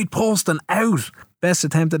off the right post and out. Best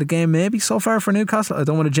attempt of the game maybe so far for Newcastle. I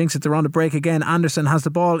don't want to jinx it. They're on the break again. Anderson has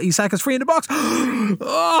the ball. Isak is free in the box.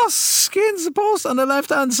 Skins the post on the left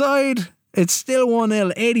hand side. It's still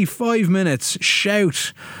 1-0. 85 minutes.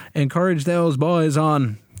 Shout. Encourage those boys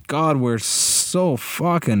on. God, we're so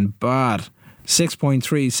fucking bad. 6.3,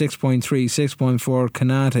 6.3, 6.4,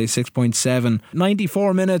 Kanate 6.7.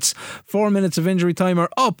 94 minutes, 4 minutes of injury time are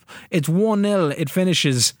up. It's 1-0. It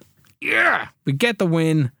finishes. Yeah! We get the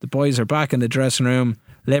win. The boys are back in the dressing room.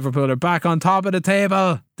 Liverpool are back on top of the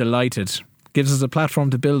table. Delighted. Gives us a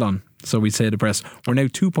platform to build on. So we say to the press. We're now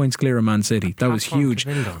 2 points clear of Man City. That was huge.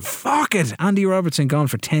 Fuck it. Andy Robertson gone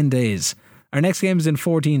for 10 days. Our next game is in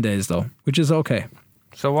 14 days though, which is okay.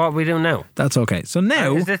 So what are we doing now? That's okay. So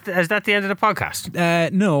now... Is that the end of the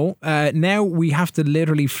podcast? No. Now we have to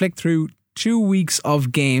literally flick through 2 weeks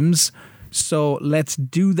of games. So let's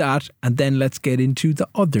do that and then let's get into the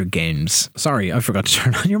other games. Sorry, I forgot to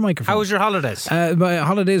turn on your microphone. How was your holidays? My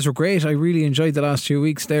holidays were great. I really enjoyed the last 2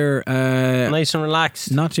 weeks there. Nice and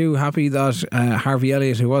relaxed. Not too happy that Harvey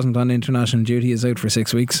Elliott, who wasn't on international duty, is out for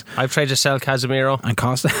 6 weeks. I've tried to sell Casemiro. And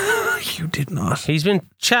Costa... You did not. He's been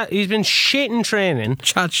shit in training.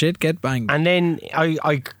 Chat shit, get banged. And then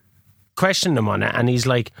I questioned him on it and he's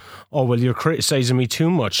like, oh, well, you're criticising me too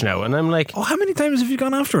much now. And I'm like... Oh, how many times have you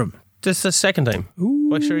gone after him? This is the second time. Ooh,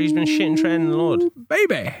 Like, sure, he's been shit in training a load.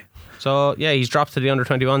 Baby. So, yeah, he's dropped to the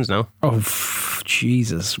under-21s now. Oh,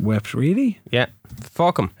 Jesus, wept, really? Yeah.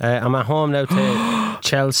 Fuck him. I'm at home now to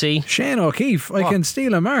Chelsea. Shane O'Keefe, I can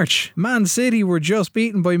steal a march. Man City were just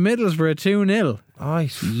beaten by Middlesbrough 2-0. Oh,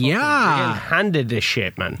 Yeah. handed this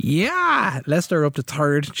shit, man. Yeah. Leicester up to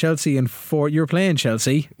 3rd, Chelsea in 4th. You're playing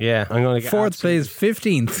Chelsea. Yeah, I'm going to get 4th plays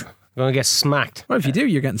 15th. I'm going to get smacked. Well, if you do,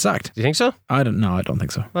 you're getting sacked. Do you think so? I don't know. I don't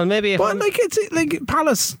think so. Well, maybe if But like it's like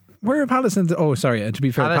Palace. Where are Palace in the... Oh, sorry. To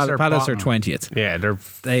be fair, Palace are 20th. Yeah,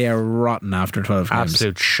 They are rotten after 12 games.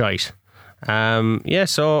 absolute shite. Yeah,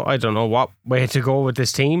 so I don't know what way to go with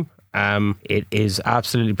this team. It is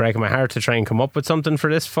absolutely breaking my heart to try and come up with something for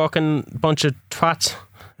this fucking bunch of twats.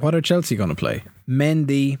 What are Chelsea going to play?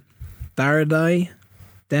 Mendy, Dardai,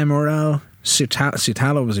 Demiral,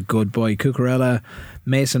 Sutalo was a good boy. Cucurella,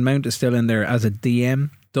 Mason Mount is still in there as a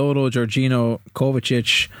DM. Dodo, Jorginho,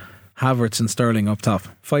 Kovacic, Havertz and Sterling up top.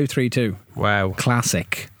 5-3-2. Wow.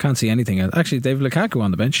 Classic. Can't see anything else. Actually, they've Lukaku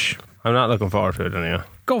on the bench. I'm not looking forward to it anyway.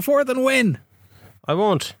 Go forth and win. I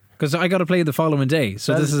won't. Because I got to play the following day.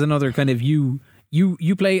 So this is another kind of you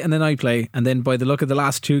play and then I play. And then by the look of the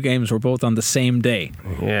last two games, we're both on the same day.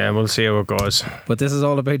 Yeah, we'll see how it goes. But this is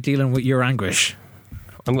all about dealing with your anguish.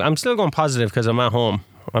 I'm still going positive because I'm at home.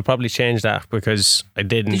 I'll probably change that because I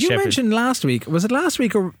did in Did you Sheffield. mention last week? Was it last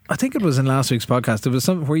week or I think it was in last week's podcast? There was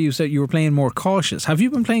something where you said you were playing more cautious. Have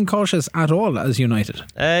you been playing cautious at all as United?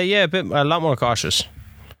 Yeah, a lot more cautious.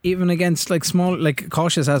 Even against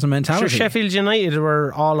cautious as a mentality. Sure, Sheffield United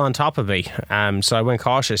were all on top of me, so I went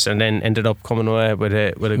cautious and then ended up coming away with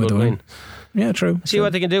a good win. Yeah, true. See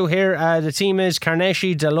what they can do here. The team is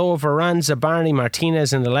Carnesci, Dalot, Varane, Zabarni,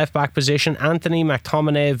 Martinez in the left back position, Anthony,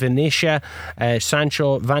 McTominay, Vinicius,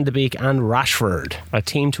 Sancho, Van de Beek and Rashford. A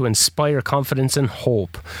team to inspire confidence and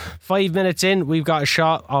hope. 5 minutes in, we've got a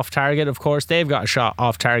shot off target, of course. They've got a shot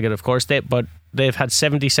off target, of course. But they've had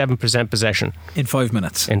 77% possession. In 5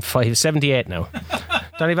 minutes. 78 now.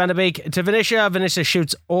 Donny Van de Beek to Vinicius. Vinicius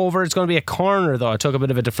shoots over. It's going to be a corner though. I took a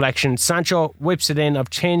bit of a deflection. Sancho whips it in.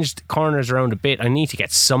 I've changed corners around a bit. I need to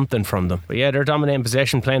get something from them. But yeah, they're dominating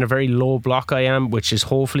possession, playing a very low block I am, which is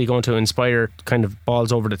hopefully going to inspire kind of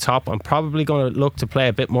balls over the top. I'm probably going to look to play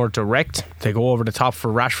a bit more direct. They go over the top for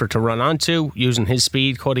Rashford to run onto using his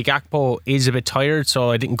speed. Cody Gakpo is a bit tired,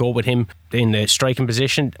 so I didn't go with him in the striking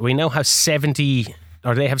position. We now have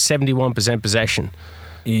they have 71% possession.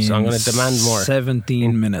 So I'm going to demand more.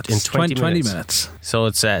 17 minutes. In 20 minutes. So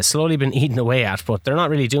it's slowly been eaten away at, but they're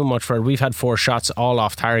not really doing much for it. We've had 4 shots all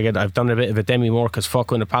off target. I've done a bit of a Demi Moore because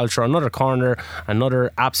fuck with a Paltrow. Another corner,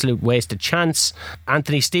 another absolute wasted chance.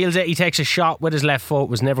 Anthony steals it. He takes a shot with his left foot.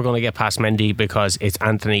 Was never going to get past Mendy because it's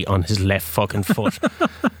Anthony on his left fucking foot.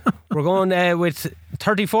 We're going with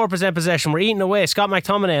 34% possession. We're eating away. Scott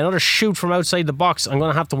McTominay, another shoot from outside the box. I'm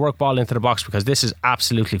going to have to work ball into the box because this is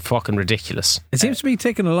absolutely fucking ridiculous. It seems to be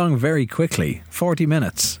ticking along very quickly. 40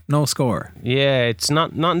 minutes, no score. Yeah, it's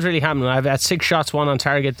nothing's really happening. I've had 6 shots, 1 on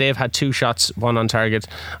target. They've had 2 shots, 1 on target.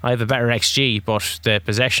 I have a better XG, but the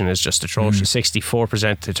possession is just atrocious.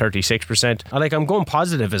 64% to 36%. I'm going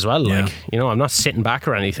positive as well. Yeah. I'm not sitting back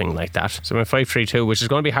or anything like that. So I'm 5-3-2, which is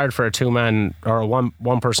going to be hard for a 2-man or a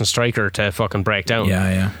one-person striker to fucking break down.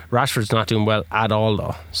 Yeah. Rashford's not doing well at all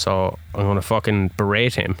though, so I'm going to fucking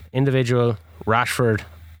berate him. Individual, Rashford,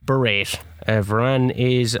 berate. Varane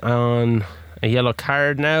is on a yellow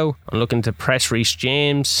card now. I'm looking to press Reece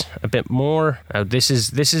James a bit more. Now this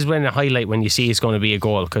is when the highlight when you see it's going to be a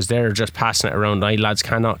goal because they're just passing it around. Lads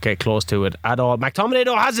cannot get close to it at all. McTominay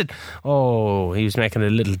though has it. Oh, he was making a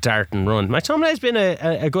little dart and run. McTominay's been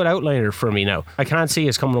a good outliner for me now. I can't see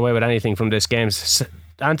us coming away with anything from this game.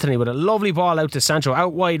 Anthony with a lovely ball out to Sancho,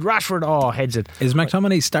 out wide. Rashford, heads it. Is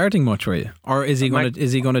McTominay starting much for you, or is he going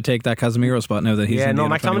to take that Casemiro spot now that he's? Yeah,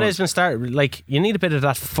 McTominay's been starting. You need a bit of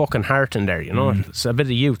that fucking heart in there, It's a bit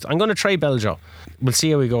of youth. I'm going to try Beljo. We'll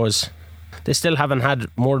see how he goes. They still haven't had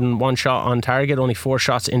more than 1 shot on target, only 4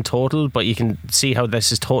 shots in total. But you can see how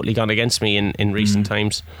this has totally gone against me in recent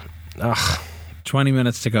times. 20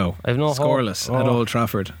 minutes to go. I've no scoreless hope. At Old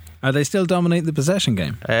Trafford. Are they still dominating the possession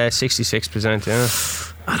game? 66%, yeah.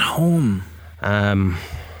 At home. I'm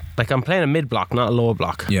playing a mid block, not a low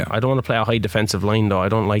block. Yeah. I don't want to play a high defensive line though. I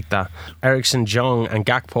don't like that. Eriksen, Jong and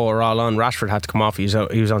Gakpo are all on. Rashford had to come off. He was on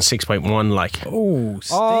 6.1 Oh,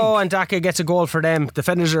 stink. and Daka gets a goal for them.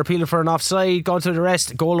 Defenders are appealing for an offside. Going to the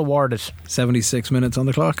rest. Goal awarded. 76 minutes on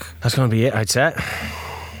the clock. That's going to be it, I'd say.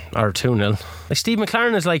 Or 2-0. Steve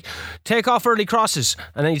McLaren is take off early crosses,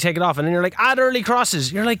 and then you take it off, and then you're add early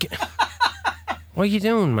crosses. You're what are you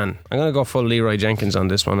doing, man? I'm going to go full Leroy Jenkins on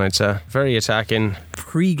this one, I'd say. Very attacking.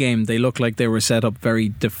 Pre-game, they looked like they were set up very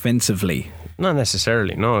defensively. Not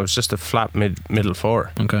necessarily, no. It was just a flat middle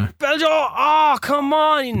 4. Okay. Beljo! Come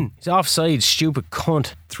on! He's offside, stupid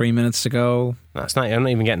cunt. 3 minutes to go. No, it's not. I'm not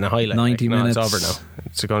even getting a highlight. 90 minutes. It's over now.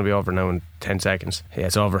 It's going to be over now in 10 seconds. Yeah,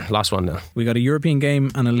 it's over. Last one now. We got a European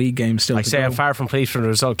game and a league game still to go. I'm far from pleased from the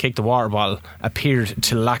result. Kicked the water bottle. Appeared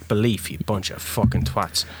to lack belief, you bunch of fucking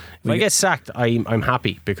twats. If I get sacked, I'm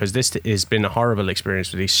happy because this has been a horrible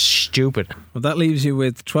experience with these stupid. Well, that leaves you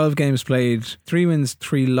with 12 games played, 3 wins,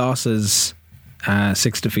 3 losses,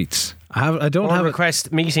 6 defeats. I don't have a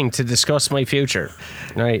request meeting to discuss my future.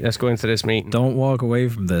 Right, let's go into this meeting. Don't walk away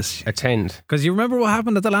from this. Attend. Because you remember what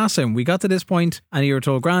happened at the last time. We got to this point and you were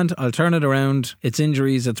told, Grant, I'll turn it around. It's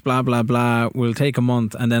injuries, it's blah, blah, blah. We'll take a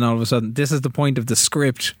month. And then all of a sudden, this is the point of the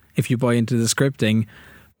script. If you buy into the scripting,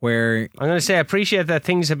 where I'm going to say I appreciate that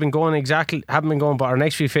things haven't been going, but our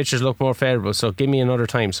next few fixtures look more favourable. So give me another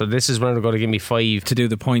time. So this is when they're going to give me 5 to do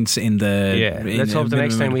the points in the. Yeah, let's hope the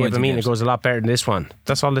next time we have a meeting it goes a lot better than this one.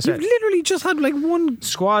 That's all they said. You've literally just had like one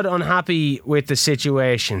squad unhappy with the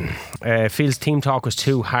situation. Feels team talk was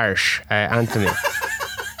too harsh. Anthony.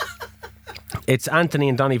 It's Anthony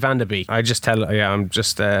and Donny van de Beek. I'm just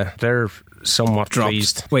they're somewhat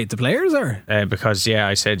pleased. Wait, the players are? Because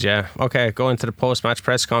I said okay, go into the post-match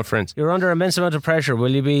press conference. You're under immense amount of pressure.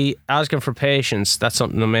 Will you be asking for patience? That's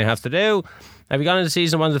something I may have to do. Have you gone into the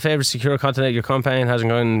season one of the favourites secure continent? Your campaign hasn't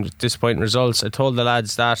gone disappointing results. I told the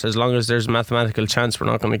lads that as long as there's a mathematical chance we're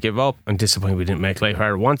not going to give up. I'm disappointed we didn't make life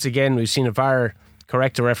harder. Once again, we've seen a VAR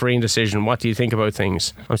correct a refereeing decision. What do you think about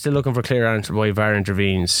things? I'm still looking for clear answer why VAR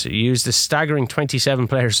intervenes. You used a staggering 27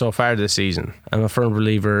 players so far this season. I'm a firm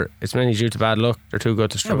believer it's mainly due to bad luck. They're too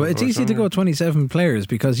good to struggle. But it's easy to go 27 players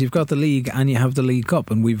because you've got the league and you have the League Cup,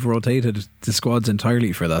 and we've rotated the squads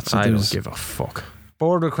entirely for that. So I don't give a fuck.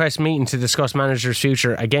 Board request meeting to discuss manager's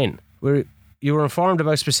future again. You were informed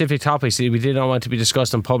about specific topics that we did not want to be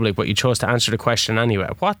discussed in public, but you chose to answer the question anyway.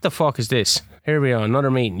 What the fuck is this? Here we are,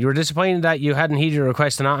 another meeting. You were disappointed that you hadn't heeded your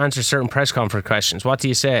request to not answer certain press conference questions. What do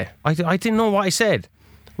you say? I didn't know what I said.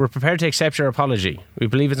 We're prepared to accept your apology. We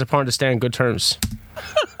believe it's important to stay on good terms.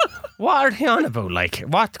 What are they on about? Like,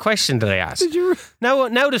 what question did I ask? Now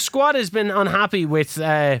the squad has been unhappy with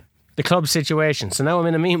the club situation, so now I'm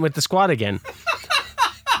in a meeting with the squad again.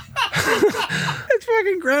 It's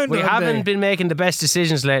fucking Groundhog We haven't been making the best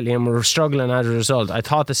decisions lately and we're struggling as a result. I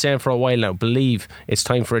thought the same for a while now. Believe it's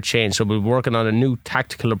time for a change, so we're working on a new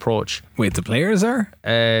tactical approach. Wait, the players are?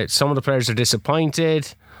 Some of the players are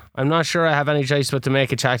disappointed. I'm not sure I have any choice but to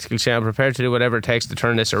make a tactical change. I'm prepared to do whatever it takes to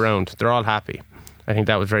turn this around. They're all happy. I think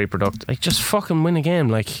that was very productive. Like, just fucking win a game.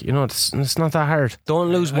 Like, it's not that hard. Don't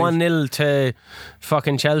lose 1-0 to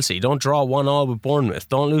fucking Chelsea. Don't draw 1-1 with Bournemouth.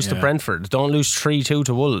 Don't lose to Brentford. Don't lose 3-2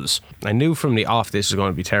 to Wolves. I knew from the off this was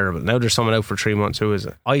going to be terrible. Now there's someone out for 3 months. Who is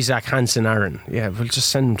it? Isaac Hansen-Aaron. Yeah, we'll just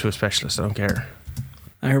send him to a specialist. I don't care.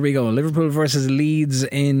 Here we go. Liverpool versus Leeds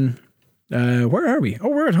in... where are we? Oh,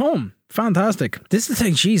 we're at home. Fantastic. This is the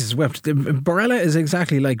thing. Jesus wept. Barella is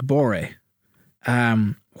exactly like Boré,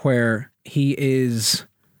 where he is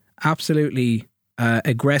absolutely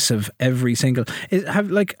aggressive every single.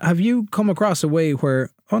 Have you come across a way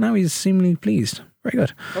where now he's seemingly pleased? Very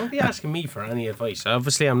good. Don't be asking me for any advice.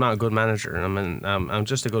 Obviously, I'm not a good manager. I'm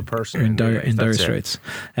just a good person. In dire straits.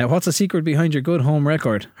 What's the secret behind your good home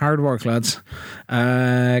record? Hard work, lads.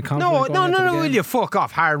 No. Will you fuck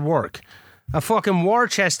off? Hard work. A fucking war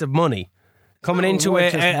chest of money coming into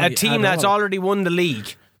a team that's already won the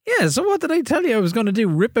league. Yeah, so what did I tell you I was going to do?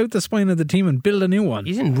 Rip out the spine of the team and build a new one?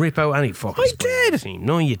 You didn't rip out any fucking spine of the team.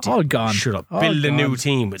 No, you didn't. All gone. Shut up. All build gone. a new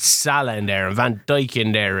team with Salah in there and Van Dijk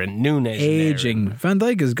in there and Nunes aging. in there. Van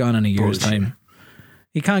Dijk is gone in a year's time.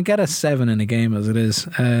 He can't get a 7 in a game as it is.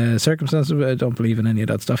 Circumstances, I don't believe in any of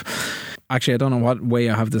that stuff. Actually, I don't know what way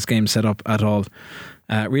I have this game set up at all.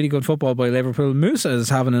 Really good football by Liverpool. Musa is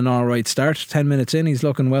having an alright start. 10 minutes in, he's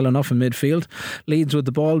looking well enough in midfield. Leeds with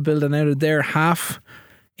the ball, building out of their half.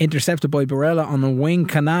 Intercepted by Barella on the wing.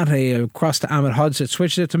 Kanate across to Ahmed Hodgson.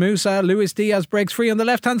 Switches it to Musa. Luis Diaz breaks free on the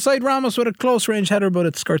left hand side. Ramos with a close range header, but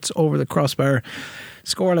it skirts over the crossbar.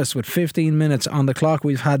 Scoreless with 15 minutes on the clock.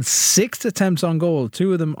 We've had 6 attempts on goal,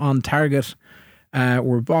 2 of them on target.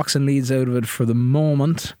 We're boxing Leeds out of it for the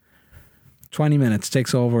moment. 20 minutes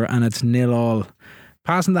takes over and it's 0-0.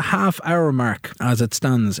 Passing the half-hour mark as it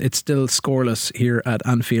stands. It's still scoreless here at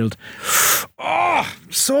Anfield. Oh,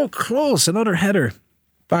 so close. Another header.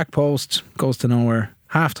 Back post, goes to nowhere.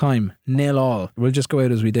 Half time, 0-0. We'll just go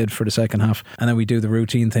out as we did for the second half, and then we do the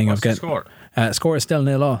routine thing of getting. Score? Score is still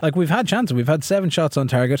 0-0. Like, we've had chances. We've had 7 shots on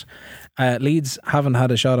target. Leeds haven't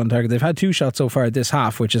had a shot on target. They've had 2 shots so far this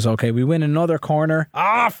half, which is okay. We win another corner.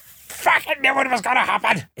 Fucking knew it was going to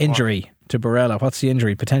happen. Injury to Barella. What's the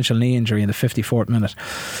injury? Potential knee injury in the 54th minute.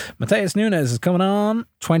 Matheus Nunes is coming on.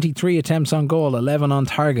 23 attempts on goal, 11 on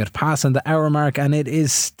target, passing the hour mark, and it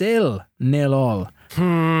is still 0-0.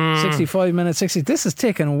 65 minutes, 60. This is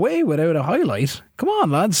taken away without a highlight. Come on,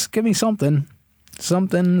 lads, give me something.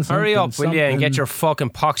 Hurry up, will you, and get your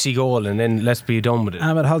fucking poxy goal, and then let's be done with it.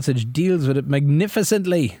 Ahmed Hodgson deals with it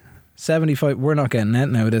magnificently. 75. We're not getting it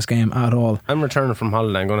now of this game at all. I'm returning from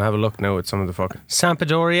holiday. I'm going to have a look now at some of the fucking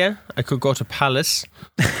Sampdoria. I could go to Palace.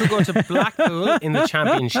 I could go to Blackpool in the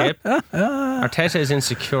Championship. Arteta is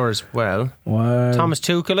insecure as well. Wow. Thomas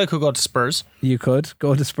Tuchel. I could go to Spurs. You could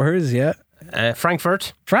go to Spurs, yeah.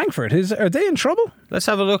 Frankfurt. Are they in trouble? Let's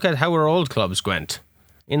have a look at how our old clubs went.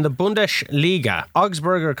 In the Bundesliga,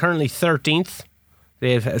 Augsburg are currently 13th.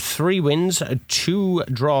 They have 3 wins, 2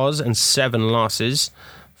 draws and 7 losses.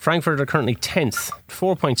 Frankfurt are currently 10th,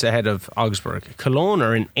 4 points ahead of Augsburg. Cologne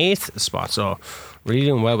are in 8th spot, so really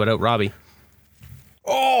doing well without Robbie.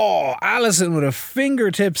 Oh, Allison with a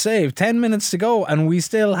fingertip save. 10 minutes to go, and we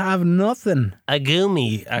still have nothing.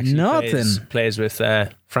 Agumi actually plays with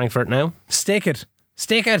Frankfurt now. Stick it.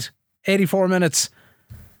 84 minutes.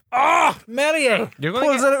 Oh, Melier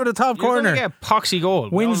pulls it out of the top corner. You're going to get a poxy goal.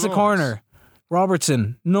 Wins the corner.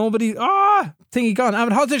 Robertson. Nobody. Thingy gone.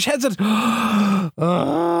 Ahmed Hodzic heads it.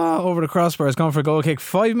 Over the crossbar. It's gone for a goal kick.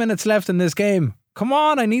 5 minutes left in this game. Come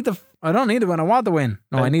on, I don't need the win. I want the win.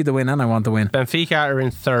 No, I need the win and I want the win. Benfica are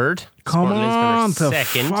in 3rd. Come on, to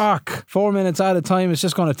 2nd. Fuck. 4 minutes out of time. It's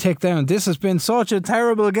just going to tick down. This has been such a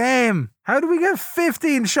terrible game. How do we get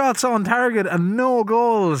 15 shots on target and no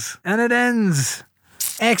goals? And it ends.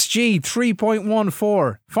 XG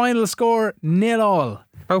 3.14. Final score 0-0.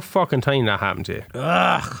 About fucking time that happened to you.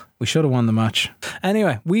 Ugh. We should have won the match.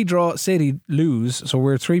 Anyway, we draw, City lose, so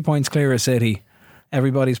we're 3 points clear of City.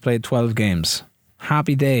 Everybody's played 12 games.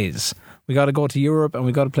 Happy days. We got to go to Europe and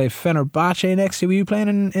we got to play Fenerbahce next. Are you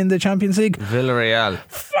playing in the Champions League? Villarreal.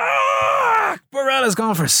 Fuck! Barella's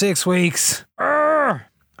gone for 6 weeks. Urgh.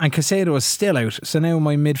 And Caicedo is still out, so now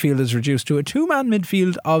my midfield is reduced to a 2-man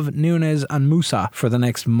midfield of Nunes and Musa for the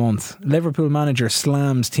next month. Liverpool manager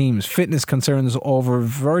slams teams' fitness concerns over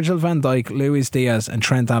Virgil van Dijk, Luis Diaz and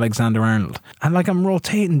Trent Alexander-Arnold. And I'm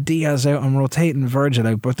rotating Diaz out, I'm rotating Virgil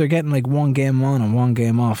out, but they're getting 1 game on and 1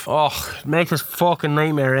 game off. Oh, make this fucking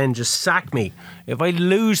nightmare end. Just sack me. If I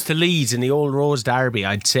lose to Leeds in the Old Rose Derby,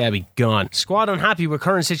 I'd say I'd be gone. Squad unhappy with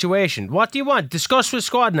current situation. What do you want? Discuss with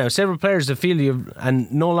squad now. Several players that feel you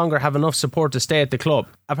and no longer have enough support to stay at the club.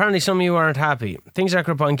 Apparently some of you aren't happy. Things are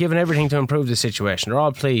upon giving everything to improve the situation. They're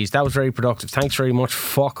all pleased. That was very productive. Thanks very much.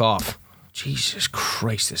 Fuck off. Jesus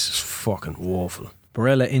Christ, this is fucking woeful.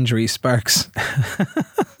 Barella injury sparks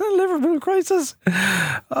Liverpool crisis.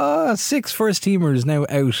 6 first teamers now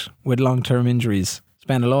out with long-term injuries.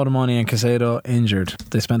 Spent a lot of money on Caicedo, injured.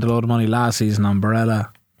 They spent a lot of money last season on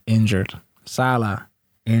Barella, injured. Salah,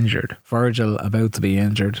 injured. Virgil, about to be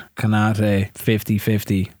injured. Konate,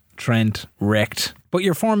 50-50. Trent, wrecked. But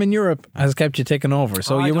your form in Europe has kept you taking over.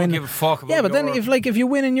 So you win. I don't give a fuck about but then if you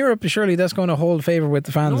win in Europe, surely that's going to hold favour with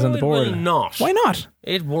the fans on the board. It will not. Why not?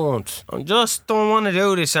 It won't. I just don't want to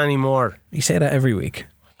do this anymore. You say that every week,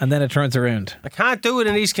 and then it turns around. I can't do it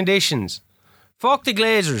in these conditions. Fuck the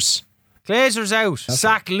Glazers. Glazers out.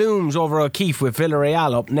 Sack looms over O'Keefe with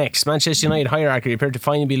Villarreal up next. Manchester United hierarchy appear to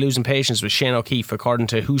finally be losing patience with Shane O'Keefe, according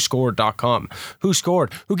to WhoScored.com. Who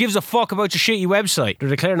scored? Who gives a fuck about your shitty website? They're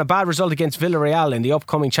declaring a bad result against Villarreal in the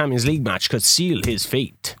upcoming Champions League match could seal his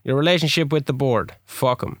fate. Your relationship with the board?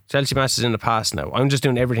 Fuck him. Chelsea match is in the past now. I'm just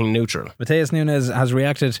doing everything neutral. Matheus Nunes has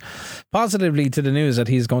reacted positively to the news that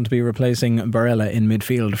he's going to be replacing Barella in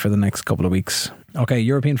midfield for the next couple of weeks. Okay,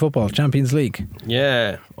 European football, Champions League.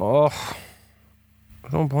 Yeah. Oh, I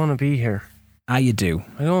don't want to be here. You do.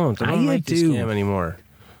 I don't like this game anymore.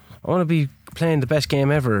 I want to be playing the best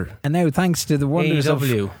game ever. And now thanks to the wonders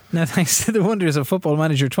of Football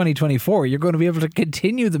Manager 2024, you're going to be able to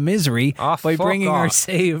continue the misery by bringing our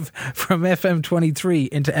save from FM23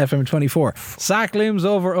 into FM24. Sack looms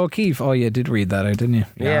over O'Keefe. Oh, you did read that out, didn't you?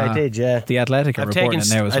 Yeah, I did, yeah. The Athletic are reporting it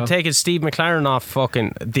now as well. I've taken Steve McLaren off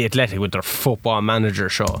fucking The Athletic with their Football Manager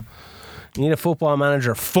show. You need a Football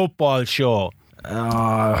Manager football show. Who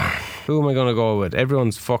am I going to go with?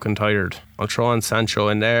 Everyone's fucking tired. I'll throw on Sancho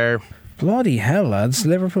in there. Bloody hell, lads.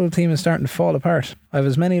 Liverpool team is starting to fall apart. I have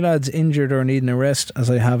as many lads injured or needing a rest as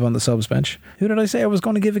I have on the subs bench. Who did I say I was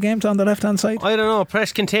going to give a game to on the left hand side? I don't know.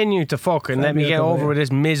 Press continue to fucking let me get over with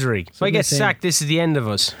this misery. If I get sacked, this is the end of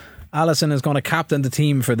us. Allison is going to captain the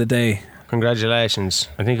team for the day. Congratulations.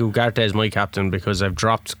 I think Ugarte is my captain because I've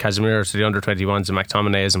dropped Casemiro to the under-21s and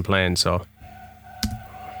McTominay isn't playing, so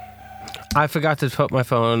I forgot to put my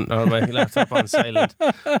phone or my laptop on silent.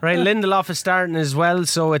 Right, Lindelof is starting as well,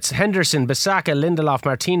 so it's Henderson, Bissaka, Lindelof,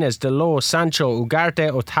 Martinez, Delot, Sancho, Ugarte,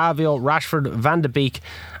 Otavio, Rashford, Van de Beek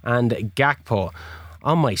and Gakpo.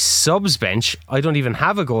 On my subs bench, I don't even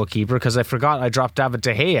have a goalkeeper because I forgot I dropped David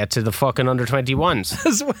De Gea to the fucking under-21s.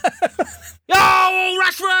 As well. Oh,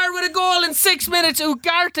 Rashford with a goal in 6 minutes.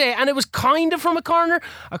 Ugarte, and it was kind of from a corner.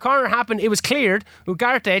 A corner happened, it was cleared.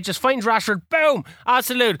 Ugarte just finds Rashford, boom,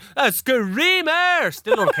 absolute, a screamer.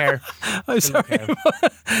 Still don't care. I'm sorry.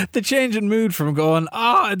 The change in mood from going,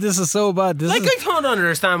 this is so bad. I don't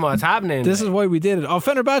understand what's happening. This is why we did it.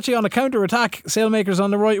 Fenerbahce on a counter-attack. Sailmakers on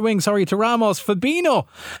the right wing. Sorry to Ramos. Fabinho.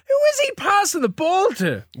 Who is he passing the ball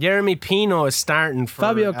to? Jeremy Pino is starting for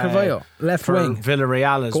Fabio Carvalho, left for wing.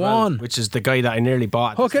 Villarreal as Go well, on. which is the guy that I nearly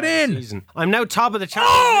bought. Hook it in. Season. I'm now top of the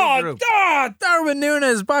Champions League group. Darwin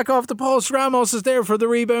Núñez back off the post. Ramos is there for the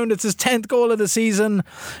rebound. It's his 10th goal of the season.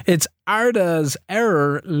 It's Arda's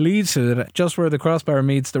error leads to it just where the crossbar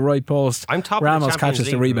meets the right post. I'm top Ramos of the Champions catches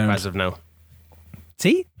League the rebound group as of now.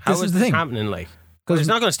 See? How this is the this thing. happening like? Because it's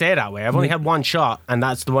not going to stay that way. I've only had one shot, and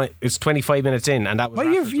that's the one. It's 25 minutes in, and that was. Well,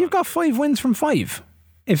 you've got 5 wins from 5.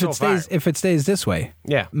 If it stays this way.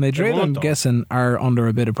 Yeah. Madrid, I'm guessing, are under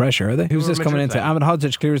a bit of pressure, are they? Who's this coming into? Ahmed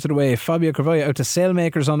Hodzic clears it away. Fabio Carvalho out to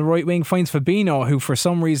Sailmakers on the right wing, finds Fabinho, who for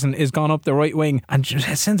some reason is gone up the right wing and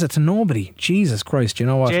sends it to nobody. Jesus Christ, you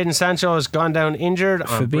know what? Jadon Sancho has gone down injured.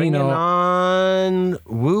 I'm bringing on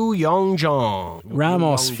Wu Yongjong.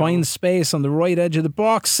 Ramos finds space on the right edge of the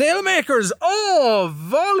box. Sailmakers,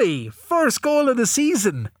 volley. First goal of the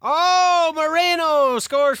season. Oh, Moreno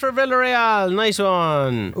scores for Villarreal. Nice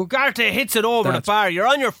one. Ugarte hits it over the bar. You're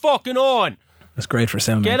on your fucking own. That's great for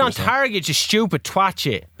Sailmakers. Get on target, you stupid twat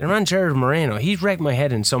you. The man Gerard Moreno, he's wrecked my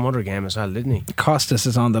head in some other game as well, didn't he? Costas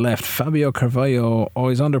is on the left. Fabio Carvalho,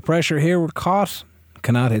 he's under pressure here. We're caught.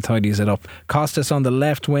 Kanate tidies it up. Costas on the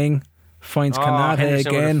left wing. Finds Kanate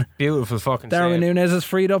Henderson again. Beautiful fucking Darwin save. Núñez is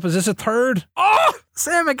freed up. Is this a third?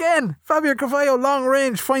 Same again. Fabio Carvalho, long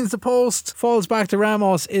range, finds the post. Falls back to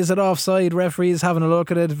Ramos. Is it offside? Referee is having a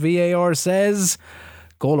look at it. VAR says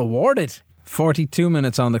goal awarded. 42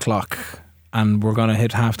 minutes on the clock. And we're going to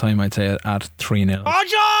hit half-time, I'd say, at 3-0.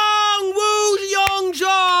 Oh, Wu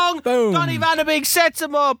Yongjong! Boom. Donny van de Beek sets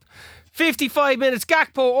him up. 55 minutes.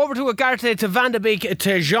 Gakpo over to Ugarte to Van de Beek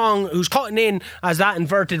to Zhang, who's cutting in as that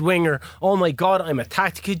inverted winger. Oh my God, I'm a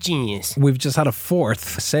tactical genius. We've just had a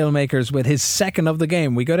fourth. Sailmakers with his second of the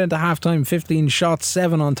game. We got into halftime, 15 shots,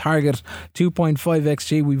 7 on target, 2.5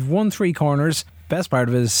 XG. We've won 3 corners. Best part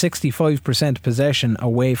of it is 65% possession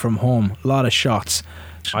away from home. A lot of shots.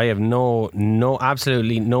 I have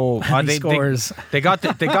absolutely no scores. They got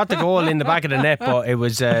the goal in the back of the net, but it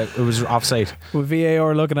was offside. With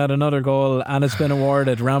VAR looking at another goal, and it's been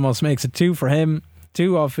awarded. Ramos makes it 2 for him,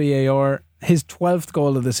 2 off VAR. His 12th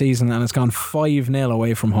goal of the season, and it's gone 5-0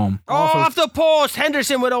 away from home. Off the post,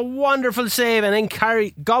 Henderson with a wonderful save, and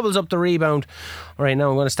then gobbles up the rebound. All right, now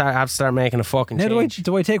I'm going to have to start making a fucking change.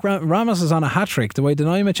 Do I take Ramos is on a hat trick? Do I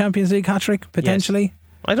deny him a Champions League hat trick potentially? Yes.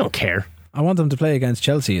 I don't care. I want them to play against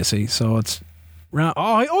Chelsea, you see. So it's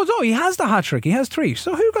no, he has the hat trick. He has 3.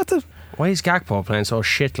 So who got the? Why is Gakpo playing so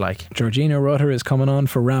shit like? Jorginho Rutter is coming on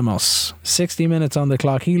for Ramos. 60 minutes on the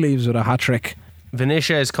clock. He leaves with a hat trick.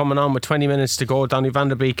 Venetia is coming on with 20 minutes to go. Donny van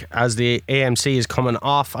de Beek as the AMC is coming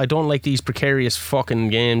off. I don't like these precarious fucking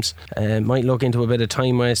games. Might look into a bit of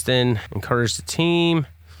time wasting. Encourage the team.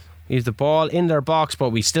 Use the ball in their box,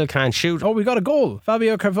 but we still can't shoot. Oh, we got a goal.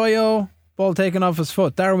 Fabio Carvalho. Ball taken off his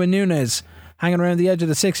foot. Darwin Núñez hanging around the edge of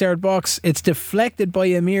the 6-yard box. It's deflected by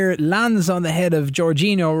Amir, lands on the head of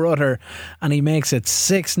Jorginho Rutter, and he makes it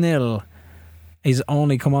 6-0. He's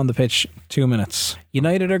only come on the pitch 2 minutes.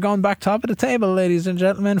 United are going back top of the table, ladies and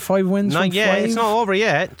gentlemen. 5 wins from 5. It's not over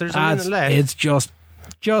yet. There's a minute left. It's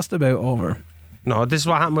just about over. No, this is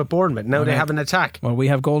what happened with Bournemouth. Now they have an attack. Well, we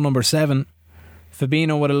have goal number 7.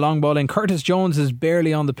 Fabinho with a long ball in. Curtis Jones is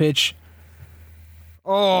barely on the pitch.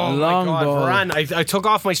 Oh long my God, ball. Varane. I took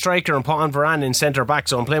off my striker and put on Varane in centre back,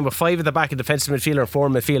 so I'm playing with 5 at the back of defensive midfielder, 4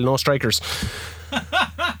 midfield, no strikers.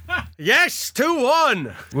 Yes,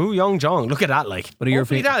 2-1. Wu Yongjong, look at that, like. But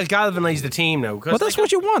hopefully that'll galvanise the team now. Well, that's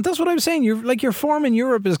what you want. That's what I'm saying. Your form in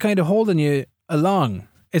Europe is kind of holding you along.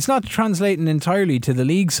 It's not translating entirely to the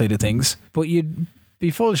league side of things, but you'd be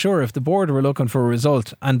full sure if the board were looking for a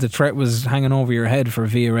result and the threat was hanging over your head for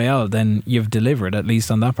Villarreal, then you've delivered, at least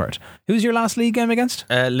on that part. Who's your last league game against?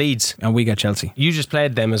 Leeds. And we got Chelsea. You just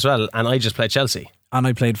played them as well, and I just played Chelsea. And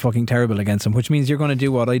I played fucking terrible against them, which means you're going to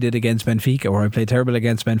do what I did against Benfica, where I played terrible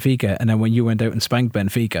against Benfica, and then when you went out and spanked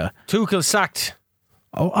Benfica. Tuchel sacked.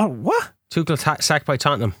 Oh what? Tuchel sacked by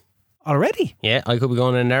Tottenham. Already? Yeah, I could be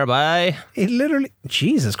going in there by... It literally...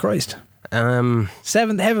 Jesus Christ.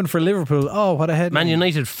 7th heaven for Liverpool. Oh, what a head. Man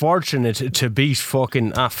United fortunate to beat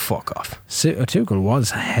fucking... fuck off. Tuchel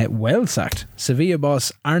was well sacked. Sevilla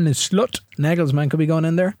boss Arne Slot. Nagelsmann could be going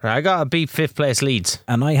in there. I got to beat 5th place Leeds.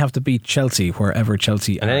 And I have to beat Chelsea wherever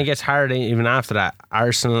Chelsea are. And then it gets hard even after that.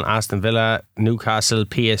 Arsenal, Aston Villa, Newcastle,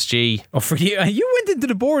 PSG. Oh, for you went into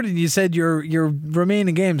the board and you said your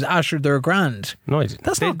remaining games, Asher, they're grand. No, I didn't.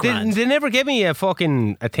 That's not grand. They never gave me a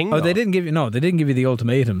thing. Oh, though. They didn't give you the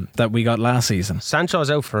ultimatum that we got last season. Sancho's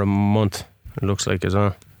out for a month, it looks like as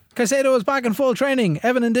well. Caicedo is back in full training.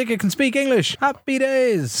 Evan Ndicka can speak English. Happy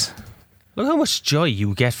days. Look how much joy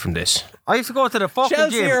you get from this. I have to go to the fucking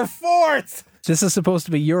Chelsea gym. are 4th. This is supposed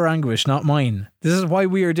to be your anguish, not mine. This is why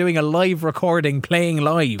we are doing a live recording, playing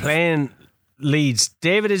live. Playing Leeds.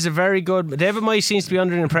 David Moyes seems to be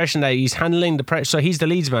under the impression that he's handling the pressure. So he's the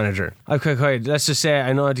Leeds manager. Okay, let's just say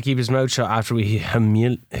I know how to keep his mouth shut after we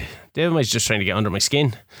David Moyes just trying to get under my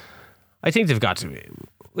skin. I think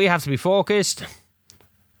we have to be focused.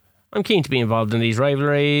 I'm keen to be involved in these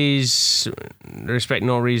rivalries. Respect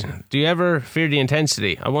no reason. Do you ever fear the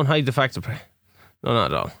intensity? I won't hide the fact of... No,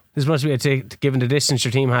 not at all. This must be given the distance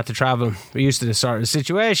your team had to travel. We're used to this sort of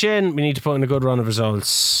situation. We need to put in a good run of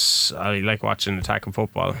results. I like watching attacking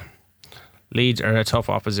football. Leeds are a tough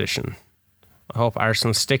opposition. I hope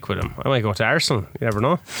Arsenal stick with them. I might go to Arsenal. You never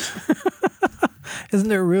know. Isn't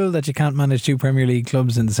there a rule that you can't manage 2 Premier League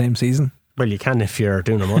clubs in the same season? Well, you can if you're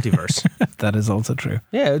doing a multiverse. That is also true.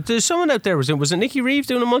 Yeah, there's someone out there. Was it Nicky Reeves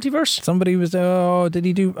doing a multiverse? Somebody was. Did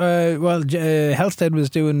he do? Helsted was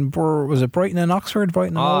doing. Was it Brighton and Oxford?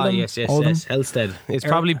 Brighton and Oldham? Yes. Helsted. It's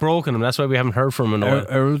probably broken him. That's why we haven't heard from him in a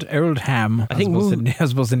while. Earldham. I think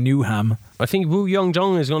as opposed to Newham. I think Woo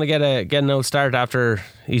Young-jung is going to get an old start after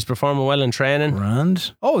he's performing well in training.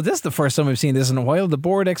 Grand. Oh, this is the first time I've seen this in a while. The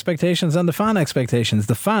board expectations and the fan expectations.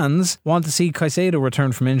 The fans want to see Caicedo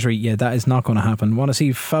return from injury. Yeah, that is not going to happen. Want to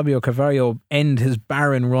see Fabio Carvalho end his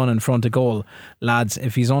barren run in front of goal. Lads,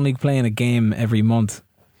 if he's only playing a game every month,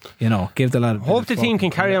 give the lad. Hope the team can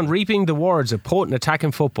carry on reaping the rewards of potent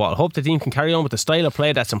attacking football. Hope the team can carry on with the style of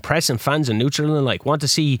play that's impressing fans and neutral and like. Want to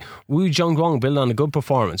see Woo Jung-won build on a good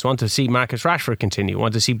performance. Want to see Marcus Rashford continue.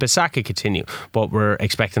 Want to see Bissaka continue. But we're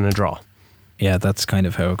expecting a draw. Yeah, that's kind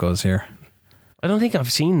of how it goes here. I don't think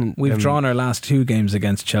I've seen... We've drawn our last 2 games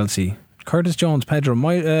against Chelsea. Curtis Jones, Pedro,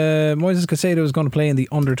 Moises Caicedo is going to play in the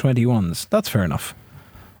under-21s. That's fair enough.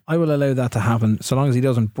 I will allow that to happen so long as he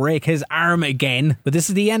doesn't break his arm again. But this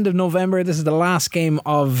is the end of November. This is the last game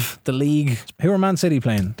of the league. Who are Man City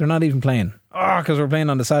playing? They're not even playing. Because we're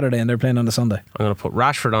playing on the Saturday and they're playing on the Sunday. I'm going to put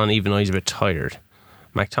Rashford on even though he's a bit tired.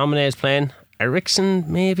 McTominay is playing. Eriksen,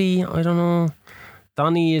 maybe. I don't know.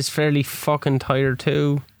 Donny is fairly fucking tired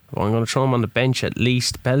too. Well, I'm going to throw him on the bench at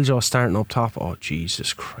least. Beljo starting up top. Oh,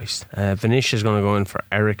 Jesus Christ. Vinicius going to go in for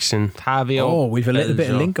Eriksen. Tavio. Oh, we've a little bit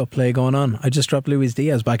of link-up play going on. I just dropped Luis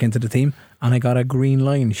Diaz back into the team and I got a green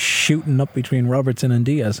line shooting up between Robertson and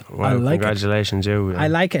Diaz. Well, congratulations, you. I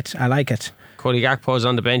like it. Cody Gakpo's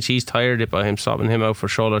on the bench. He's tired by him swapping him out for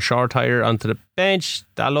Shola Shortire onto the bench.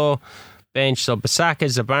 Dalot, bench. So Bissaka,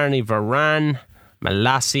 Zabarni, Varane,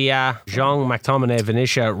 Malacia, Jean, McTominay,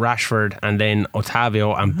 Vinicius, Rashford, and then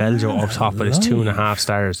Otavio and Beljo up top with his 2.5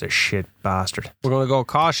 stars. The shit bastard. We're going to go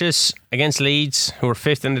cautious against Leeds, who are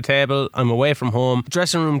 5th in the table. I'm away from home.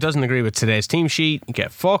 Dressing room doesn't agree with today's team sheet.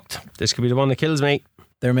 Get fucked. This could be the one that kills me.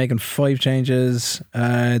 They're making 5 changes.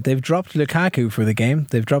 They've dropped Lukaku for the game.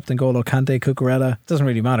 They've dropped N'Golo Kante, Cucurella. Doesn't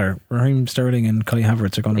really matter. Raheem Sterling and Kai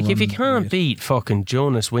Havertz are going to run. If you can't beat fucking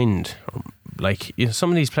Jonas Wind,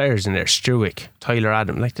 some of these players in there, Struick, Tyler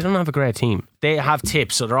Adam, they don't have a great team. They have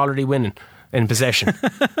tips, so they're already winning in possession.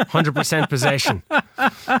 100% possession.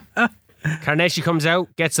 Carnegie comes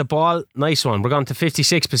out, gets the ball, nice one. We're gone to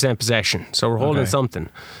 56% possession, so we're holding something.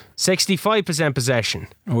 65% possession.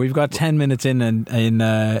 We've got 10 minutes in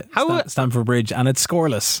Stamford Bridge and it's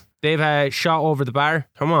scoreless. They've shot over the bar.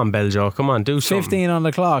 Come on, Beljo. Come on, do something. 15 on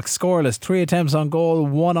the clock, scoreless. 3 attempts on goal,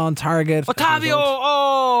 1 on target. Otavio!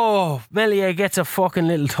 Oh! Melia gets a fucking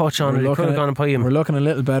little touch on it. He could have gone and put him. We're looking a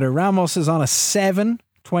little better. Ramos is on a 7,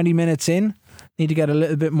 20 minutes in. Need to get a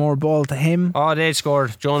little bit more ball to him. Oh, they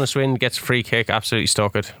scored. Jonas Wind gets a free kick. Absolutely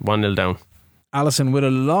stuck it. 1-0 down. Alisson with a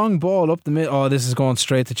long ball up the middle. Oh, this is going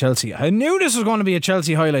straight to Chelsea. I knew this was going to be a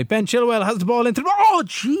Chelsea highlight. Ben Chilwell has the ball into the... Oh,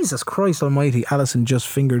 Jesus Christ almighty. Alisson just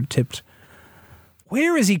finger tipped.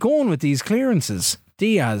 Where is he going with these clearances?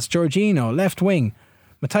 Diaz, Jorginho, left wing.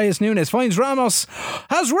 Matthias Nunes finds Ramos.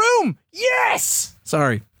 Has room. Yes!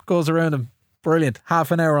 Sorry. Goes around him. Brilliant.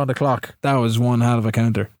 Half an hour on the clock. That was one hell of a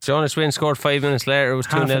counter. Jonas Wind scored 5 minutes later. It was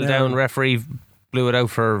 2-0 down. Referee blew it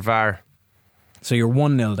out for VAR. So you're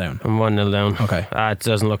 1-0 down. I'm 1-0 down. Okay. It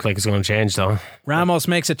doesn't look like it's going to change though. Ramos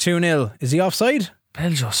makes it 2-0. Is he offside?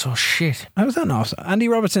 Beljo's so shit. How was that not offside? Andy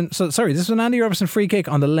Robertson. So sorry, this was an Andy Robertson free kick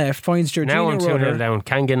on the left. Finds Jorginho. Now I'm 2-0 down.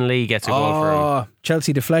 Kangan Lee gets a goal for him.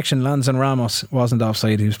 Chelsea deflection lands on Ramos. Wasn't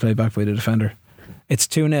offside. He was played back by the defender. It's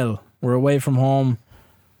 2-0. We're away from home.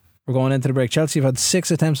 We're going into the break. Chelsea have had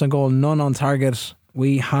 6 attempts on goal, none on target.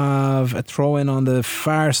 We have a throw in on the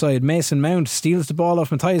far side. Mason Mount steals the ball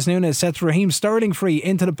off Matthias Nunes, sets Raheem Sterling free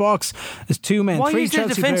into the box. There's 2 men. Why 3 is the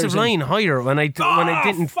Chelsea defensive line higher when I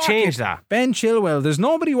didn't change that? Ben Chilwell. There's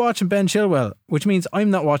nobody watching Ben Chilwell, which means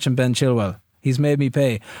I'm not watching Ben Chilwell. He's made me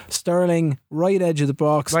pay. Sterling, right edge of the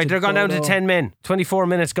box. Right, they're gone down to 10 men. 24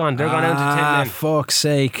 minutes gone. They're gone down to 10 men. Fuck's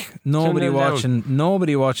sake. Nobody watching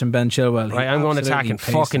Ben Chilwell. Right, I'm going to attack him.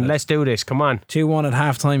 Fucking let's do this. Come on. 2-1 at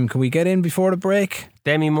half time. Can we get in before the break?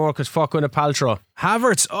 Demi Moore, because fuck with a Paltrow.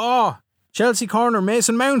 Havertz. Oh, Chelsea corner.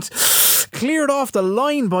 Mason Mount. Cleared off the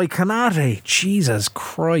line by Konate. Jesus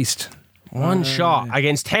Christ. One shot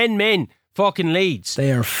against 10 men. Fucking Leeds.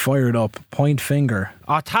 They are fired up. Point finger.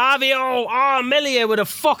 Otavio. Oh, Melia with a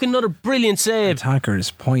fucking another brilliant save.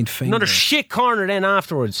 Attackers. Point finger. Another shit corner then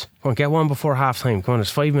afterwards. Come on, get one before half time. Come on, it's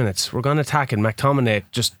 5 minutes. We're going to attack it. McTominay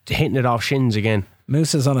just hitting it off shins again.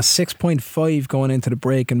 Moose is on a 6.5 going into the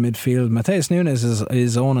break in midfield. Mateus Nunes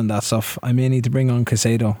is owning that stuff. I may need to bring on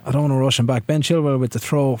Caicedo. I don't want to rush him back. Ben Chilwell with the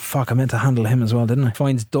throw. Fuck, I meant to handle him as well, didn't I?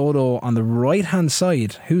 Finds Dodo on the right hand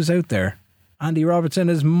side. Who's out there? Andy Robertson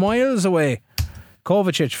is miles away.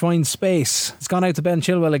 Kovacic finds space. It's gone out to Ben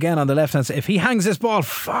Chilwell again on the left hand side. If he hangs this ball,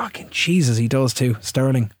 fucking Jesus, he does too.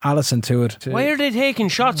 Sterling, Allison to it. Why are they taking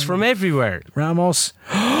shots from everywhere? Ramos.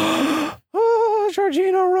 Oh,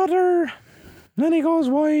 Jorginho Rudder. Then he goes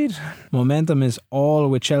wide. Momentum is all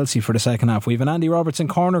with Chelsea for the second half. We have an Andy Robertson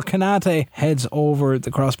corner. Konate heads over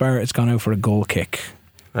the crossbar. It's gone out for a goal kick.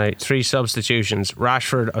 Right, 3 substitutions.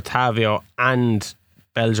 Rashford, Otavio and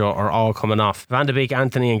Beljo are all coming off. Van de Beek,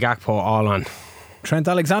 Anthony and Gakpo all on. Trent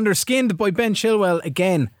Alexander skinned by Ben Chilwell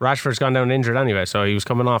again. Rashford's gone down injured anyway, so he was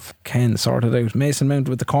coming off. Ken sorted out. Mason Mount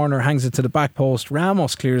with the corner, hangs it to the back post.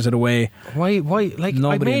 Ramos clears it away. Why? Like,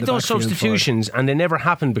 I made those substitutions and they never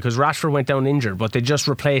happened because Rashford went down injured, but they just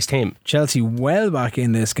replaced him. Chelsea well back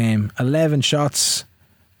in this game. 11 shots,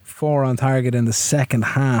 4 on target in the second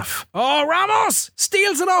half. Oh, Ramos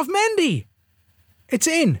steals it off Mendy. It's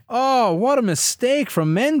in. Oh, what a mistake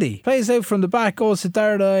from Mendy. Plays out from the back, goes to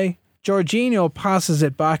Dardai. Jorginho passes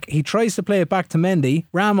it back. He tries to play it back to Mendy.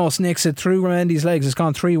 Ramos nicks it through Mendy's legs. It's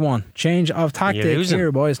gone 3-1. Change of tactic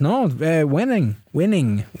here, boys. No, winning.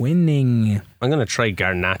 I'm going to try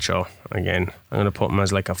Garnacho again. I'm going to put him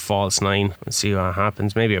as like a false 9 and see what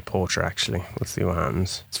happens. Maybe a poacher, actually. Let's see what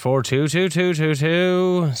happens. It's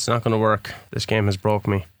 4-2-2-2-2-2. It's not going to work. This game has broke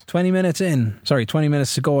me. 20 minutes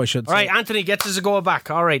to go, I should say. All right, Anthony gets us a goal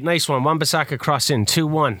back. All right, nice one. Wan-Bissaka cross in,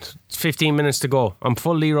 2-1. 15 minutes to go. I'm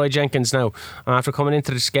full Leroy Jenkins now. And after coming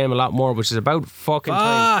into this game a lot more, which is about fucking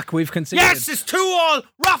time. Fuck, we've conceded. Yes, it's 2-2.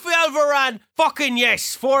 Rafael Varane. Fucking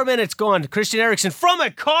yes. 4 minutes gone. Christian Eriksen from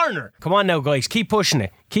a corner. Come on now, guys. Keep pushing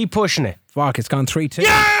it. Fuck, it's gone 3-2.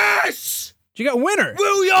 Yes! Did you get a winner?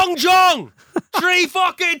 Woo Young Jong.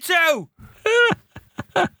 3-2.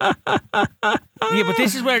 Yeah, but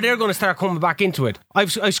this is where they're going to start coming back into it. I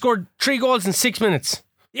scored 3 goals in 6 minutes.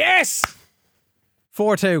 Yes!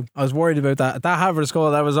 4-2. I was worried about that. That Havertz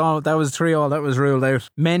goal, that was 3-3. That was ruled out.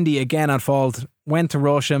 Mendy again at fault. Went to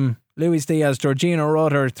rush him. Luis Diaz, Jorginho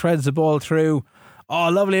Rudder threads the ball through. Oh,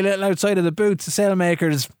 lovely little outside of the boots. The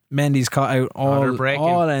Sailmakers. Mendy's caught out.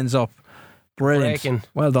 All ends up. Brilliant. Breaking.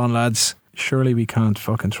 Well done, lads. Surely we can't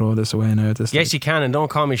fucking throw this away now at this Yes, stage. you can, and don't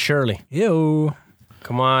call me Shirley. Yo.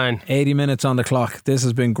 Come on. 80 minutes on the clock. This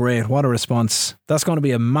has been great. What a response. That's going to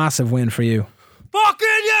be a massive win for you. Fucking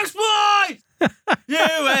yes, boy!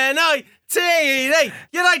 U-N-I-T-E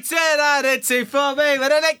United said it's for me.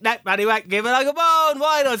 But I think that Matty Wack give it like a bone.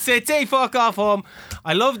 Why don't City fuck off home?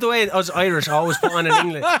 I love the way us Irish always put on an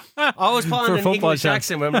English. Always put on an English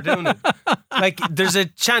accent when we're doing it. Like there's a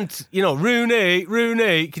chant, Rooney,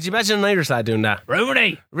 Rooney. Could you imagine an Irish lad doing that?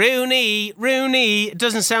 Rooney, Rooney, Rooney. It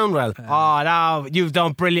doesn't sound well. Oh no, you've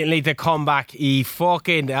done brilliantly to come back. The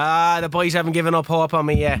boys haven't given up hope on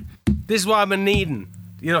me yet. This is what I've been needing.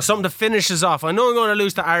 Something to finish us off. I know I'm going to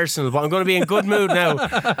lose to Arsenal, but I'm going to be in good mood now.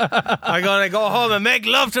 I'm going to go home and make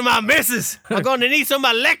love to my missus. I'm going to need some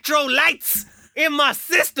electrolytes in my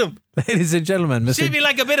system. Ladies and gentlemen, She'd be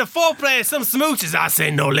like a bit of foreplay, some smooches. I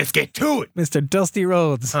say, no, let's get to it. Mr. Dusty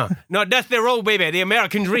Rhodes. No, Dusty Rhodes, baby, the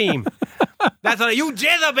American dream. That's what you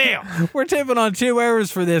Jezebel. We're tipping on 2 hours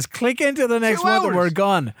for this. Click into the next one and we're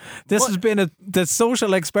gone. This has been the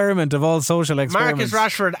social experiment of all social experiments.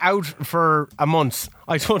 Marcus Rashford out for a month.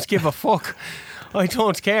 I don't give a fuck. I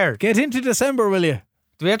don't care. Get into December, will you?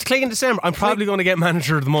 Do we have to click in December? I'm probably going to get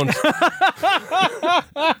manager of the month.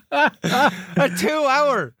 A 2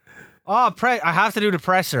 hour. I have to do the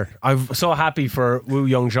presser. I'm so happy for Woo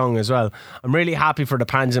Young Jong as well. I'm really happy for the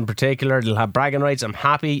Pans in particular. They'll have bragging rights. I'm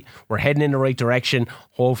happy. We're heading in the right direction.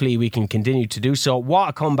 Hopefully we can continue to do so. What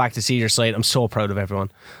a comeback to see your side. I'm so proud of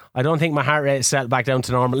everyone. I don't think my heart rate is set back down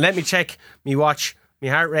to normal. Let me check me watch. My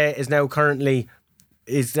heart rate is now currently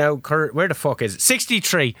where the fuck is it?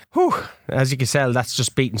 63. Whew. As you can tell, that's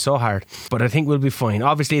just beating so hard. But I think we'll be fine.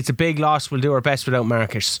 Obviously it's a big loss. We'll do our best without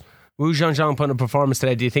Marcus. Wu Zhangzhang put in a performance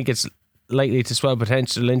today. Do you think it's likely to swell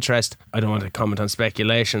potential interest? I don't want to comment on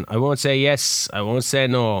speculation. I won't say yes. I won't say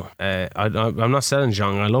no. I'm not selling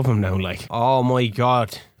Zhang. I love him now. Like, oh my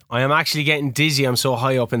God. I am actually getting dizzy. I'm so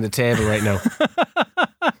high up in the table right now.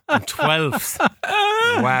 I'm 12th.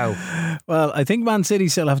 Wow. Well, I think Man City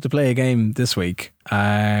still have to play a game this week.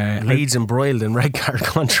 Leeds embroiled in red card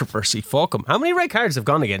controversy. Fuck them. How many red cards have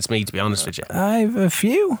gone against me, to be honest with you? I've a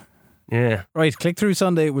few. Yeah. Right, click through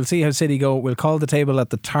Sunday. We'll see how City go. We'll call the table at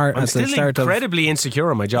the start incredibly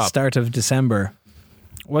insecure on my job. Start of December.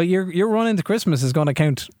 Well, your run into Christmas is going to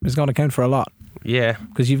count for a lot. Yeah,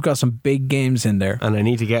 because you've got some big games in there, and I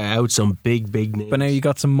need to get out some big names. But now you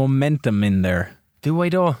got some momentum in there. Do I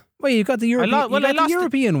though? Well, you got the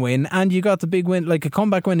European win, and you got the big win, like a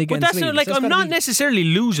comeback win against Leeds. But that's I'm not necessarily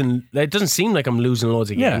losing. It doesn't seem like I'm losing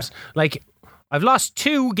loads of games. Like, I've lost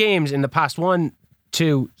 2 games in the past 1,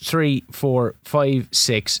 2, 3, 4, 5,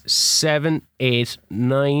 6, 7, 8,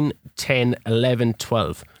 9, 10, 11,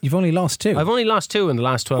 12. You've only lost 2? I've only lost 2 in the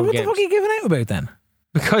last 12 games. What the fuck are you giving out about then?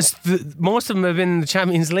 Because most of them have been in the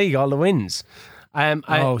Champions League, all the wins. I've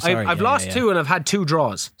lost 2 and I've had 2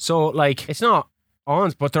 draws. So, like, it's not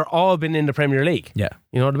ons, but they're all been in the Premier League. Yeah.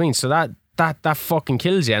 You know what I mean? So that fucking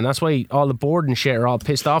kills you, and that's why all the board and shit are all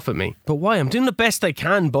pissed off at me. But why? I'm doing the best I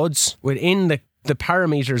can, buds, within the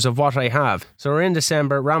parameters of what I have. So we're in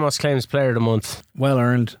December. Ramos claims player of the month. Well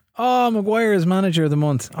earned. Oh, Maguire is manager of the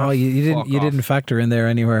month. Oh, you didn't factor in there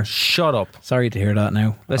anywhere. Shut up. Sorry to hear that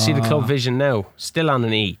now. Let's see the club vision now. Still on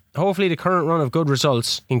an E. Hopefully the current run of good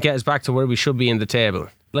results can get us back to where we should be in the table.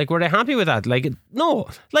 Like, were they happy with that? Like, no.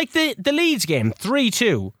 Like the Leeds game,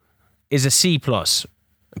 3-2 is a C+,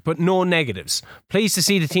 but no negatives. Pleased to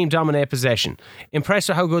see the team dominate possession. Impressed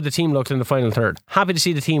with how good the team looked in the final third. Happy to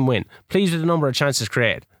see the team win. Pleased with the number of chances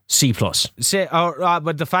created. C+. But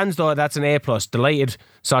the fans, though, that's an A+. Delighted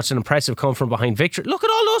such an impressive come from behind victory. Look at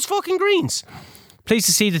all those fucking greens. Pleased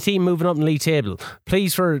to see the team moving up in the league table.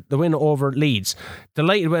 Pleased for the win over Leeds.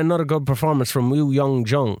 Delighted with another good performance from Wu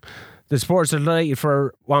Zhangzhang. The supporters are delighted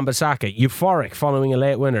for Wan-Bissaka. Euphoric following a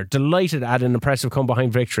late winner. Delighted at an impressive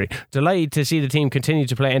come-behind victory. Delighted to see the team continue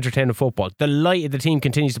to play entertaining football. Delighted the team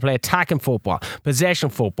continues to play attacking football, possession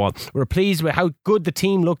football. We're pleased with how good the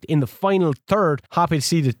team looked in the final third. Happy to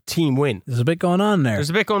see the team win. There's a bit going on there. There's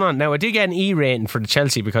a bit going on. Now, I did get an E rating for the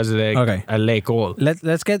Chelsea because of a late goal.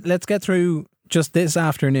 Let's get through just this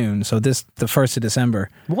afternoon, so the 1st of December.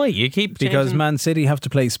 Why you keep because changing? Man City have to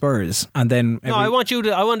play Spurs, and then I want you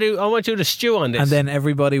to stew on this, and then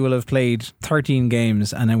everybody will have played 13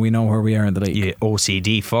 games, and then we know where we are in the league. Yeah,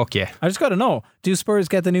 OCD, fuck yeah. I just got to know: do Spurs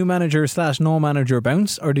get the new manager / no manager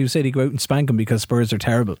bounce, or do City go out and spank them because Spurs are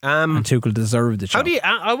terrible and Tuchel deserved the job?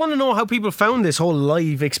 I want to know how people found this whole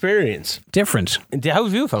live experience. Different. How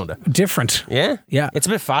have you found it? Different. Yeah? Yeah. It's a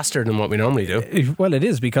bit faster than what we normally do. Well, it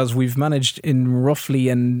is, because we've managed in roughly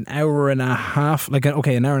an hour and a half.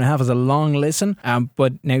 An hour and a half is a long listen,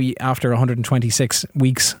 but now after 126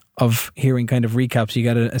 weeks of hearing kind of recaps, you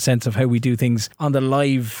get a sense of how we do things on the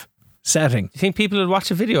live setting. Do you think people would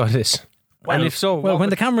watch a video of this? Well, and if so,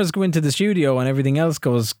 when the cameras go into the studio and everything else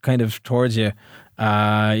goes kind of towards you,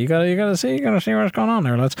 you gotta see what's going on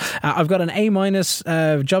there, lads. I've got an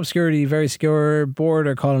A-, job security very secure. Board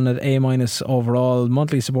are calling it A- overall.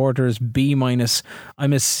 Monthly supporters B-.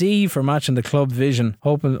 I'm a C for matching the club vision.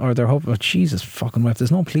 They're hoping. Oh, Jesus fucking whip!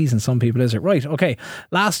 There's no pleasing some people, is it? Right, okay.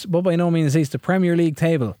 Last, but by no means least, the Premier League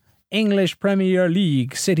table. English Premier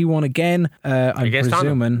League. City won again. I'm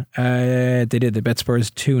presuming they did. They bet Spurs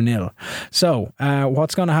 2-0. So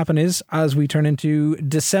what's going to happen is, as we turn into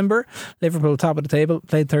December, Liverpool top of the table,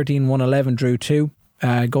 played 13, won 11, drew 2.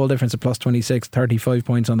 Goal difference of plus 26, 35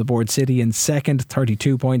 points on the board. City in second,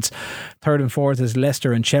 32 points. Third and fourth is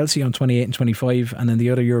Leicester and Chelsea on 28 and 25, and then the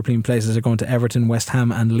other European places are going to Everton, West Ham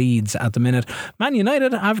and Leeds at the minute. Man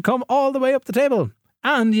United have come all the way up the table.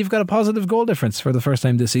 And you've got a positive goal difference for the first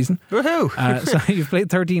time this season. Woohoo! So you've played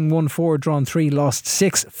 13, won 4, drawn 3, lost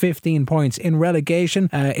 6, 15 points. In relegation,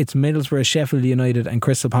 it's Middlesbrough, Sheffield United and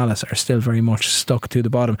Crystal Palace are still very much stuck to the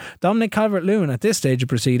bottom. Dominic Calvert-Lewin at this stage of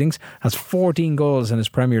proceedings has 14 goals in his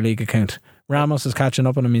Premier League account. Ramos is catching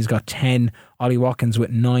up on him. He's got 10. Ollie Watkins with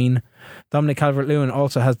 9. Dominic Calvert-Lewin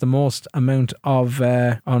also has the most amount of...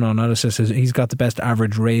 he's got the best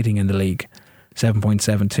average rating in the league.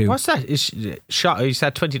 7.72. What's that? He's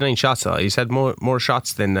had 29 shots. He's had more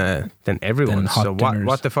shots than everyone. So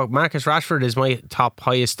what the fuck? Marcus Rashford is my top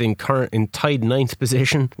highest in tied 9th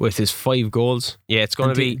position with his 5 goals. Yeah, it's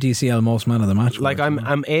going to be DCL most man of the match. Like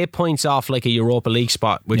I'm 8 points off like a Europa League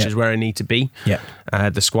spot, which is where I need to be. Yeah.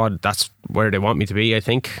 The squad, that's where they want me to be. I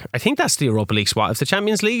think that's the Europa League spot. If the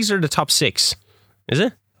Champions Leagues are the top 6, is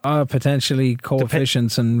it? Potentially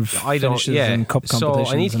coefficients and finishes and cup competitions.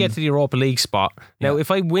 So I need to get to the Europa League spot. Now, if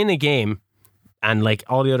I win a game and like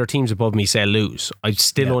all the other teams above me say lose, I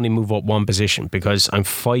still only move up one position because I'm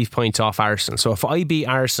 5 points off Arsenal. So if I beat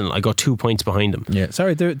Arsenal, I go 2 points behind them. Yeah,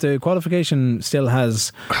 sorry, the qualification still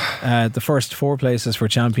has the first 4 places for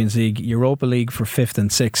Champions League, Europa League for 5th and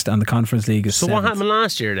 6th, and the Conference League is 7th. So what happened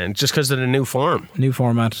last year then? Just because of the new form? New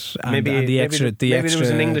format and, maybe the extra. Maybe there was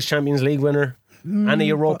an English Champions League winner and a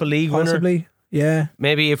Europa League possibly. winner. Yeah,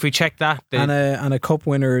 maybe if we check that, and a cup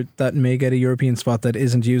winner that may get a European spot that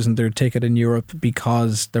isn't using their ticket in Europe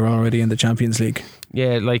because they're already in the Champions League.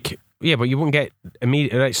 Yeah, but you wouldn't get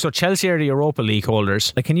immediate. Right? So Chelsea are the Europa League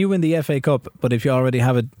holders. Like, can you win the FA Cup? But if you already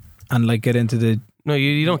have it and like get into the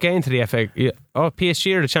you don't get into the FA.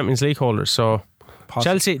 PSG are the Champions League holders. So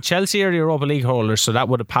Chelsea are the Europa League holders, so that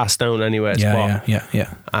would have passed down anyway. Yeah.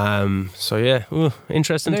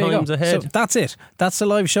 Interesting times ahead. So that's it. That's the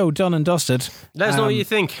live show done and dusted. Let us know what you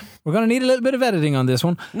think. We're going to need a little bit of editing on this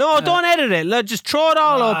one. No, don't edit it. Let's just throw it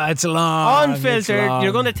all up. It's long. Unfiltered.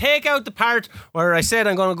 You're going to take out the part where I said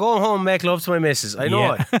I'm going to go home and make love to my missus. I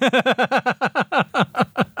know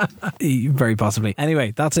it. Very possibly.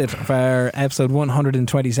 Anyway, that's it for episode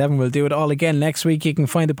 127. We'll do it all again next week. You can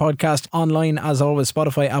find the podcast online as always,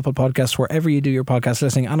 Spotify, Apple Podcasts, wherever you do your podcast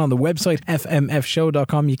listening, and on the website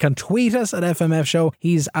fmfshow.com. You can tweet us at FMFshow.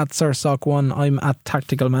 He's at SirSock1. I'm at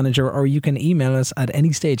Tactical Manager, or you can email us at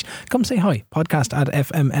any stage. Come say hi. Podcast at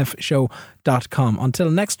fmfshow.com.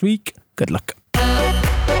 Until next week, good luck.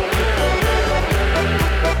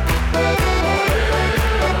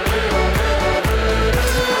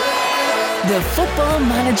 The Football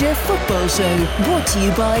Manager Football Show, brought to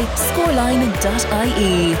you by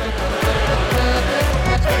scoreline.ie.